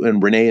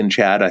 and Renee and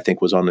Chad, I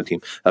think, was on the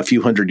team, a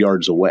few hundred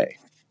yards away.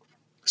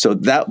 So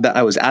that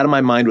I was out of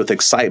my mind with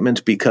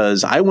excitement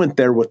because I went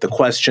there with the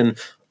question,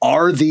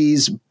 are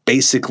these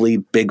basically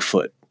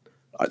Bigfoot?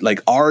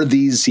 Like, are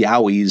these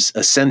Yowies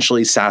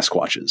essentially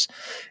Sasquatches?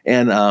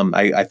 And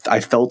I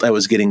felt I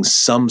was getting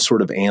some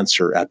sort of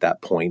answer at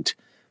that point,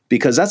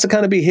 because that's the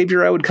kind of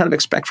behavior I would kind of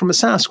expect from a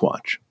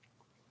Sasquatch.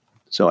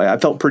 So I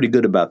felt pretty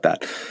good about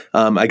that.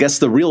 I guess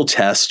the real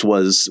test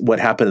was what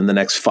happened in the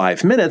next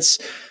 5 minutes,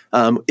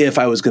 if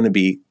I was going to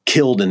be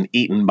killed and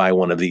eaten by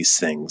one of these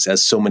things,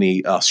 as so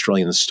many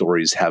Australian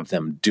stories have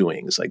them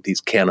doing. It's like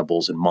these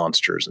cannibals and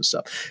monsters and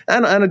stuff.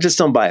 And I just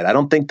don't buy it. I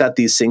don't think that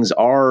these things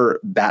are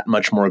that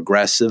much more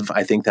aggressive.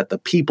 I think that the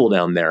people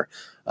down there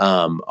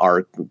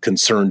are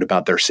concerned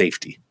about their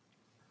safety.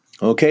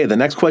 Okay, the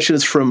next question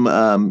is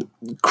from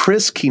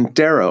Chris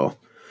Quintero.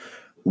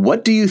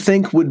 What do you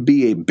think would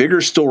be a bigger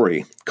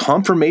story?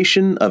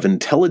 Confirmation of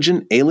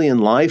intelligent alien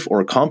life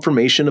or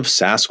confirmation of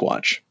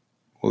Sasquatch?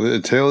 Well,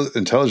 the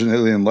intelligent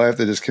alien life,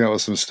 they just came out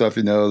with some stuff,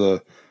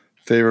 the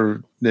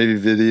favorite Navy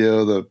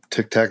video, the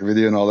Tic Tac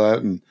video and all that,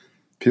 and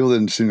people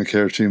didn't seem to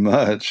care too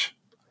much.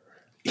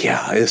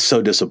 Yeah, it's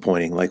so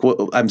disappointing.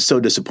 I'm so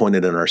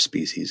disappointed in our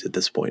species at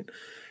this point.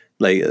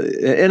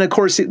 And of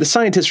course, the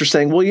scientists are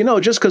saying, well,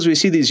 just because we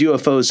see these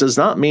UFOs does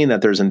not mean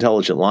that there's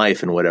intelligent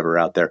life and whatever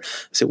out there. I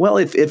say, well,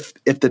 if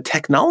the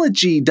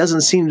technology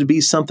doesn't seem to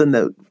be something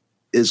that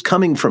is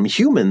coming from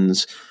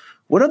humans,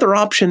 what other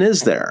option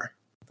is there?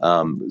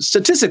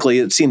 Statistically,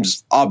 it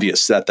seems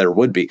obvious that there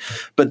would be,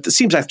 but it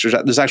seems like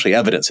there's actually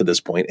evidence at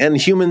this point, and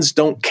humans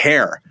don't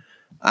care.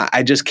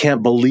 I just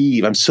can't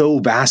believe. I'm so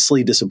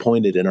vastly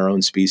disappointed in our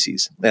own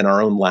species and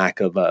our own lack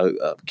of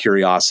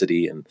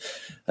curiosity and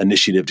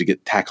initiative to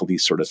tackle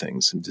these sort of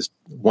things. And just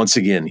once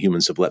again,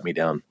 humans have let me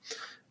down.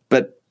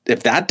 But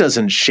if that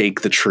doesn't shake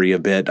the tree a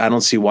bit, I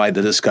don't see why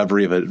the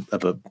discovery of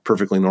a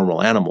perfectly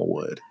normal animal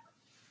would.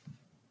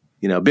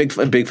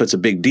 Bigfoot's a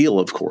big deal,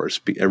 of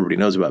course. Everybody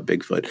knows about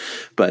Bigfoot,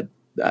 but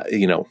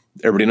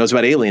everybody knows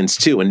about aliens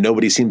too, and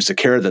nobody seems to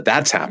care that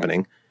that's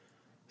happening.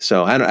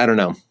 So I don't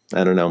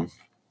know.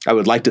 I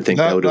would like to think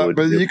that would.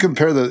 But you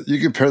compare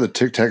the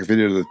Tic Tac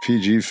video to the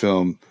PG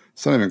film.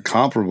 It's not even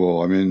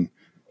comparable. I mean,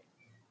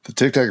 the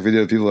Tic Tac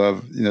video, people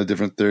have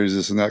different theories,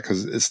 this and that,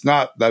 because it's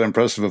not that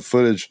impressive of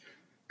footage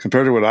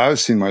compared to what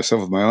I've seen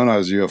myself with my own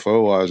eyes,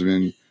 UFO wise. I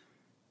mean,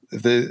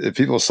 if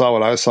people saw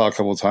what I saw a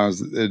couple of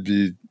times, it'd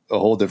be a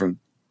whole different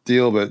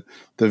deal. But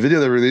the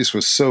video they released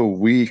was so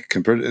weak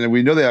compared to, and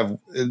we know they have,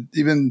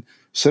 even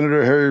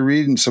Senator Harry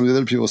Reid and some of the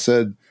other people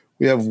said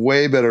we have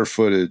way better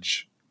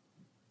footage.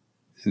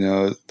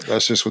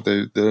 That's just what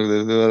they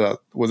let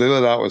out. What they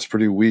let out was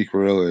pretty weak,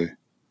 really.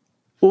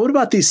 Well, what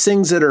about these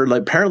things that are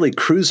apparently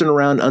cruising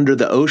around under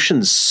the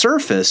ocean's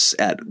surface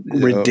at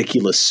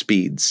ridiculous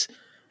speeds?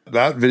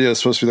 That video is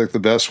supposed to be the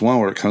best one,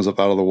 where it comes up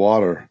out of the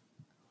water.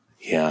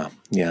 Yeah.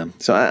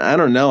 So I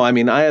don't know. I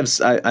mean, I have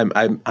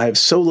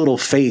so little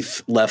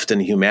faith left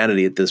in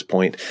humanity at this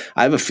point.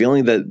 I have a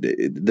feeling that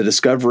the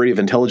discovery of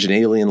intelligent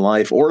alien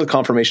life or the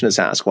confirmation of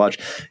Sasquatch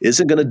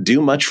isn't going to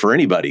do much for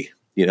anybody.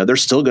 They're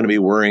still going to be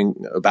worrying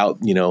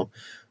about,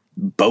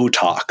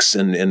 Botox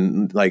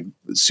and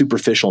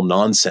superficial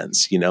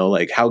nonsense,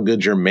 how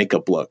good your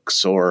makeup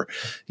looks, or,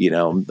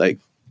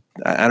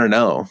 I don't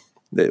know,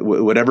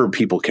 whatever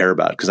people care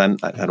about, because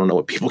I don't know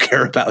what people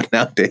care about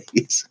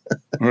nowadays.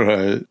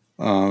 Right.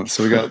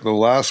 So we got the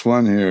last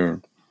one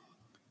here.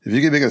 If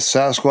you could make a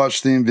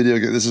Sasquatch themed video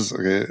game, this is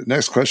okay.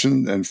 Next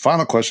question and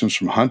final questions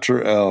from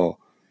Hunter L.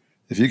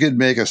 If you could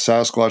make a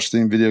Sasquatch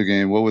themed video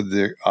game, what would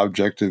the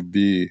objective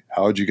be?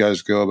 How would you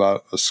guys go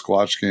about a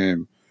Squatch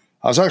game?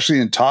 I was actually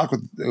in talk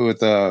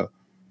with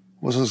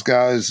what's those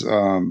guys,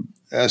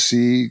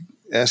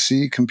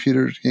 SE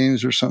computer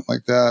games or something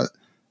like that.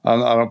 I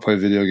don't play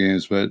video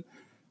games, but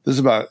this is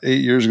about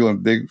 8 years ago,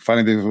 and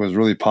Finding Bigfoot was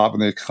really popping.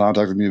 They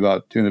contacted me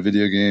about doing a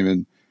video game,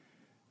 and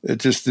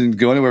it just didn't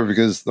go anywhere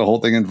because the whole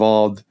thing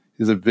involved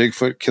either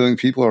Bigfoot killing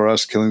people or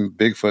us killing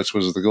Bigfoots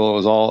was the goal. It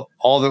was all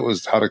of it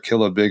was how to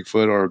kill a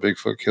Bigfoot or a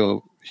Bigfoot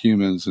kill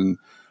humans, and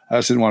I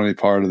just didn't want to be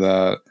part of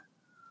that.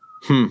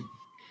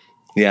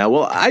 Yeah,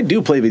 well, I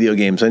do play video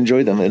games. I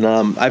enjoy them. And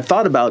I've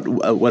thought about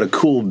what a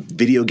cool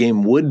video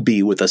game would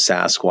be with a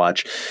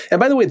Sasquatch. And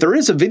by the way, there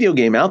is a video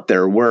game out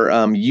there where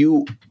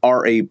you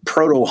are a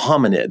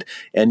proto-hominid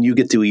and you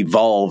get to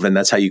evolve, and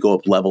that's how you go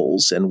up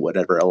levels and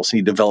whatever else. And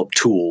you develop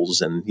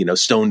tools and,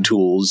 stone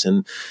tools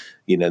and,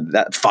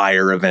 that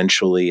fire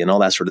eventually and all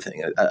that sort of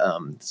thing.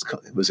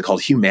 Was it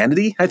called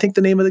Humanity? I think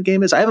the name of the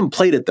game is. I haven't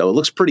played it, though. It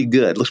looks pretty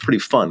good. It looks pretty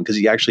fun because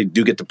you actually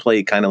do get to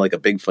play kind of like a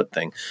Bigfoot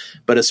thing.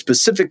 But a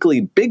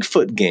specifically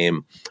Bigfoot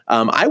game,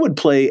 I would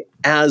play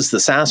as the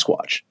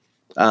Sasquatch.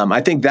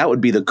 I think that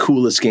would be the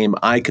coolest game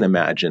I can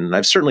imagine. And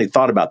I've certainly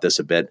thought about this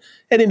a bit.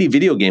 And any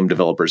video game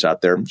developers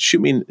out there,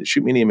 shoot me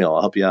an email.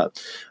 I'll help you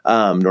out.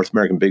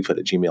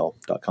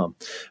 NorthAmericanBigfoot@gmail.com.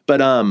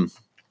 But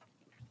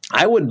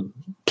I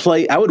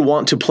would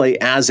want to play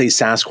as a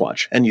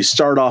Sasquatch, and you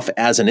start off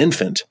as an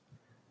infant,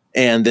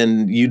 and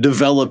then you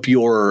develop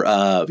your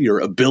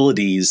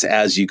abilities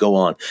as you go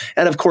on.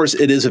 And of course,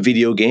 it is a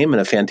video game and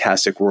a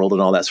fantastic world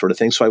and all that sort of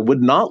thing. So I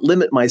would not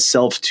limit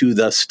myself to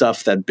the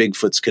stuff that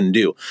Bigfoots can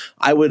do.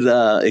 I would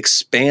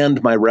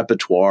expand my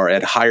repertoire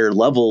at higher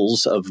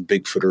levels of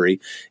Bigfootery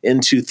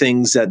into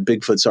things that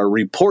Bigfoots are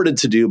reported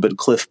to do, but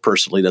Cliff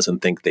personally doesn't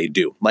think they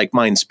do, like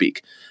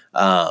Mindspeak,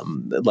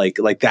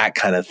 like that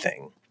kind of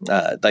thing.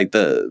 Like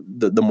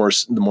the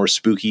more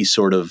spooky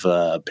sort of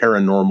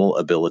paranormal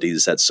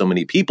abilities that so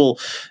many people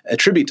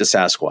attribute to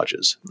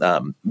Sasquatches.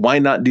 Why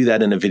not do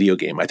that in a video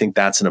game? I think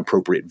that's an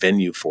appropriate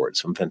venue for it.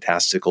 Some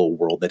fantastical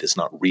world that is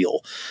not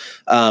real.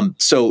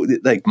 So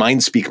like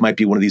Mindspeak might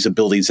be one of these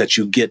abilities that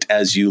you get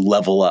as you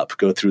level up,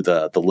 go through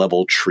the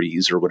level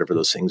trees or whatever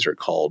those things are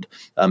called.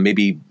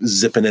 Maybe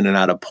zipping in and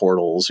out of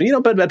portals,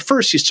 but at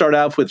first you start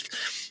out with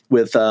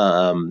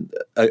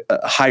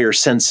higher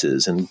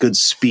senses and good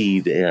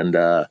speed and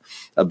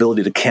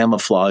ability to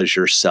camouflage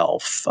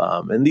yourself.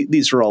 And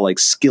these are all like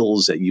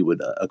skills that you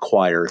would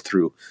acquire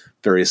through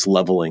various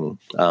leveling.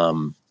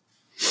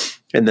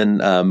 And then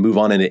move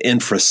on into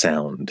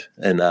infrasound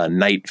and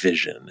night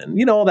vision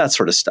and, all that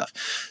sort of stuff.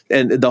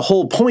 And the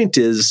whole point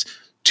is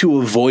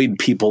to avoid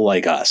people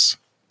like us,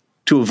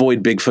 to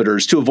avoid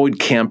Bigfooters, to avoid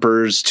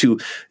campers,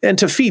 and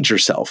to feed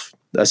yourself,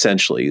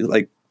 essentially.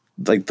 Like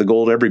the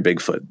goal of every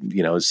Bigfoot,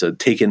 is to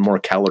take in more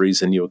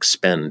calories than you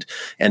expend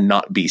and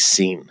not be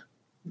seen.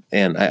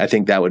 And I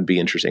think that would be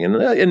interesting.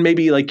 And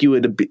maybe like you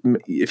would,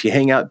 if you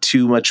hang out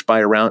too much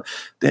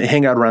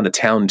hang out around a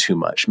town too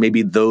much,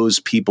 maybe those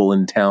people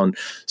in town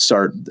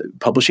start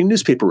publishing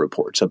newspaper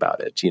reports about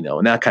it,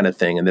 and that kind of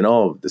thing. And then,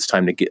 it's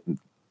time to get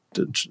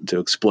to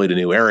exploit a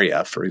new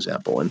area, for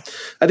example. And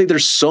I think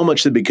there's so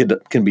much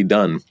that can be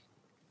done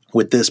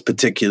with this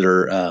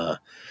particular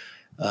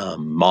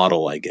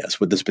model, I guess,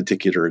 with this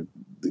particular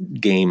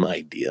game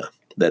idea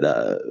that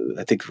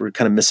I think we're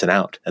kind of missing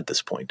out at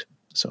this point.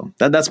 So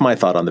that's my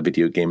thought on the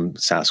video game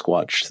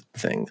Sasquatch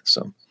thing.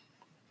 So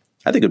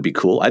I think it'd be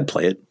cool. I'd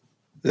play it.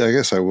 Yeah, I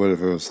guess I would if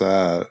it was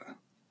that.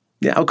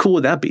 Yeah, how cool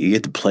would that be? You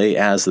get to play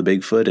as the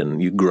Bigfoot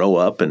and you grow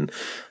up and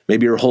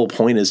maybe your whole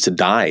point is to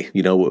die,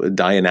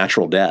 die a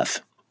natural death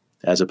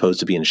as opposed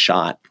to being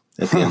shot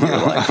at the end of your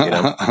life.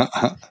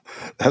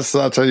 That's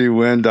not how you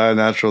win, die a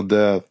natural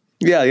death.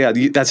 Yeah.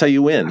 That's how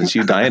you win, is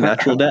you die a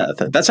natural death.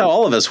 That's how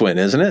all of us win,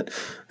 isn't it?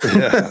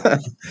 Yeah.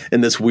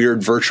 In this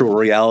weird virtual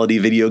reality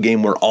video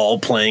game we're all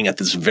playing at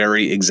this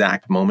very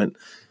exact moment.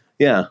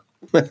 Yeah.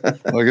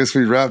 Well, I guess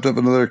we wrapped up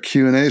another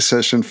Q&A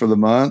session for the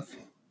month.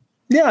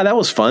 Yeah, that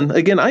was fun.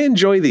 Again, I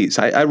enjoy these.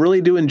 I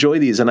really do enjoy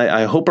these, and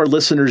I hope our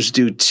listeners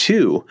do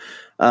too.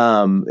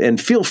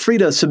 And feel free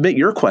to submit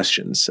your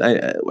questions.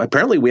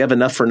 Apparently, we have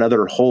enough for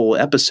another whole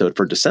episode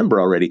for December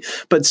already,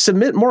 but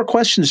submit more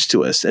questions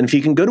to us. And if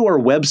you can go to our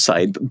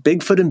website,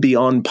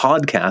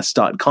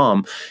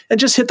 BigfootandBeyondPodcast.com, and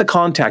just hit the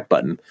contact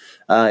button.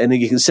 And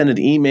then you can send an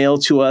email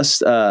to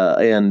us,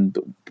 and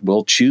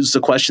we'll choose the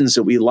questions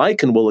that we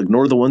like, and we'll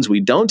ignore the ones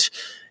we don't.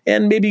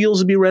 And maybe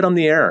you'll be read on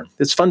the air.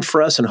 It's fun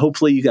for us, and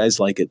hopefully you guys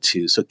like it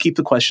too. So keep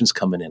the questions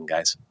coming in,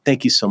 guys.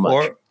 Thank you so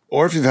much.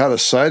 Or if you've had a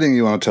sighting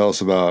you want to tell us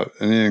about,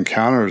 any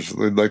encounters,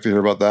 we'd like to hear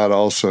about that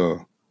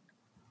also.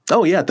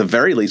 Oh, yeah. At the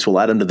very least, we'll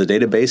add them to the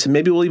database, and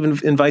maybe we'll even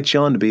invite you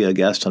on to be a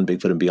guest on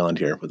Bigfoot and Beyond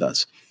here with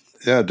us.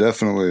 Yeah,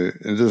 definitely.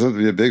 It doesn't have to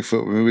be a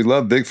Bigfoot. I mean, we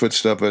love Bigfoot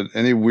stuff, but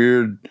any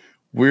weird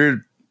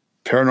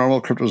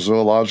paranormal,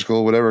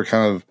 cryptozoological, whatever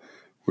kind of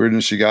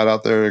weirdness you got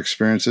out there,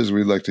 experiences,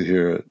 we'd like to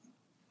hear it.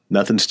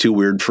 Nothing's too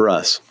weird for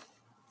us.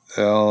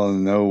 Hell,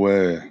 no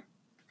way.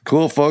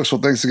 Cool, folks. Well,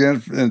 thanks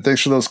again. And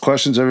thanks for those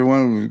questions,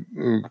 everyone.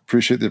 We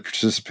appreciate the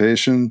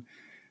participation.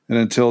 And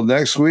until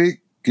next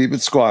week, keep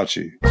it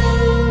squatchy.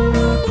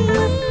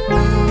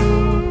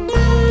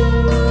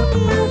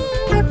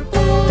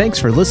 Thanks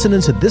for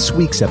listening to this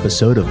week's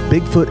episode of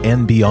Bigfoot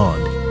and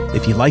Beyond.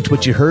 If you liked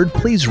what you heard,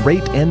 please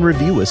rate and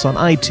review us on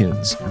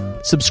iTunes.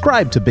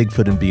 Subscribe to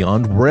Bigfoot and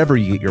Beyond wherever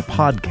you get your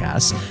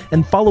podcasts,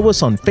 and follow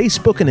us on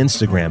Facebook and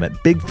Instagram at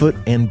Bigfoot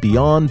and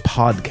Beyond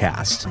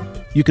Podcast.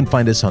 You can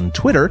find us on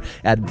Twitter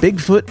at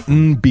Bigfoot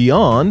and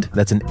Beyond,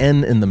 that's an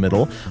N in the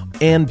middle,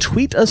 and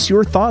tweet us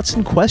your thoughts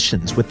and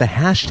questions with the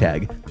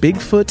hashtag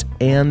Bigfoot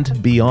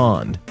and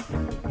Beyond.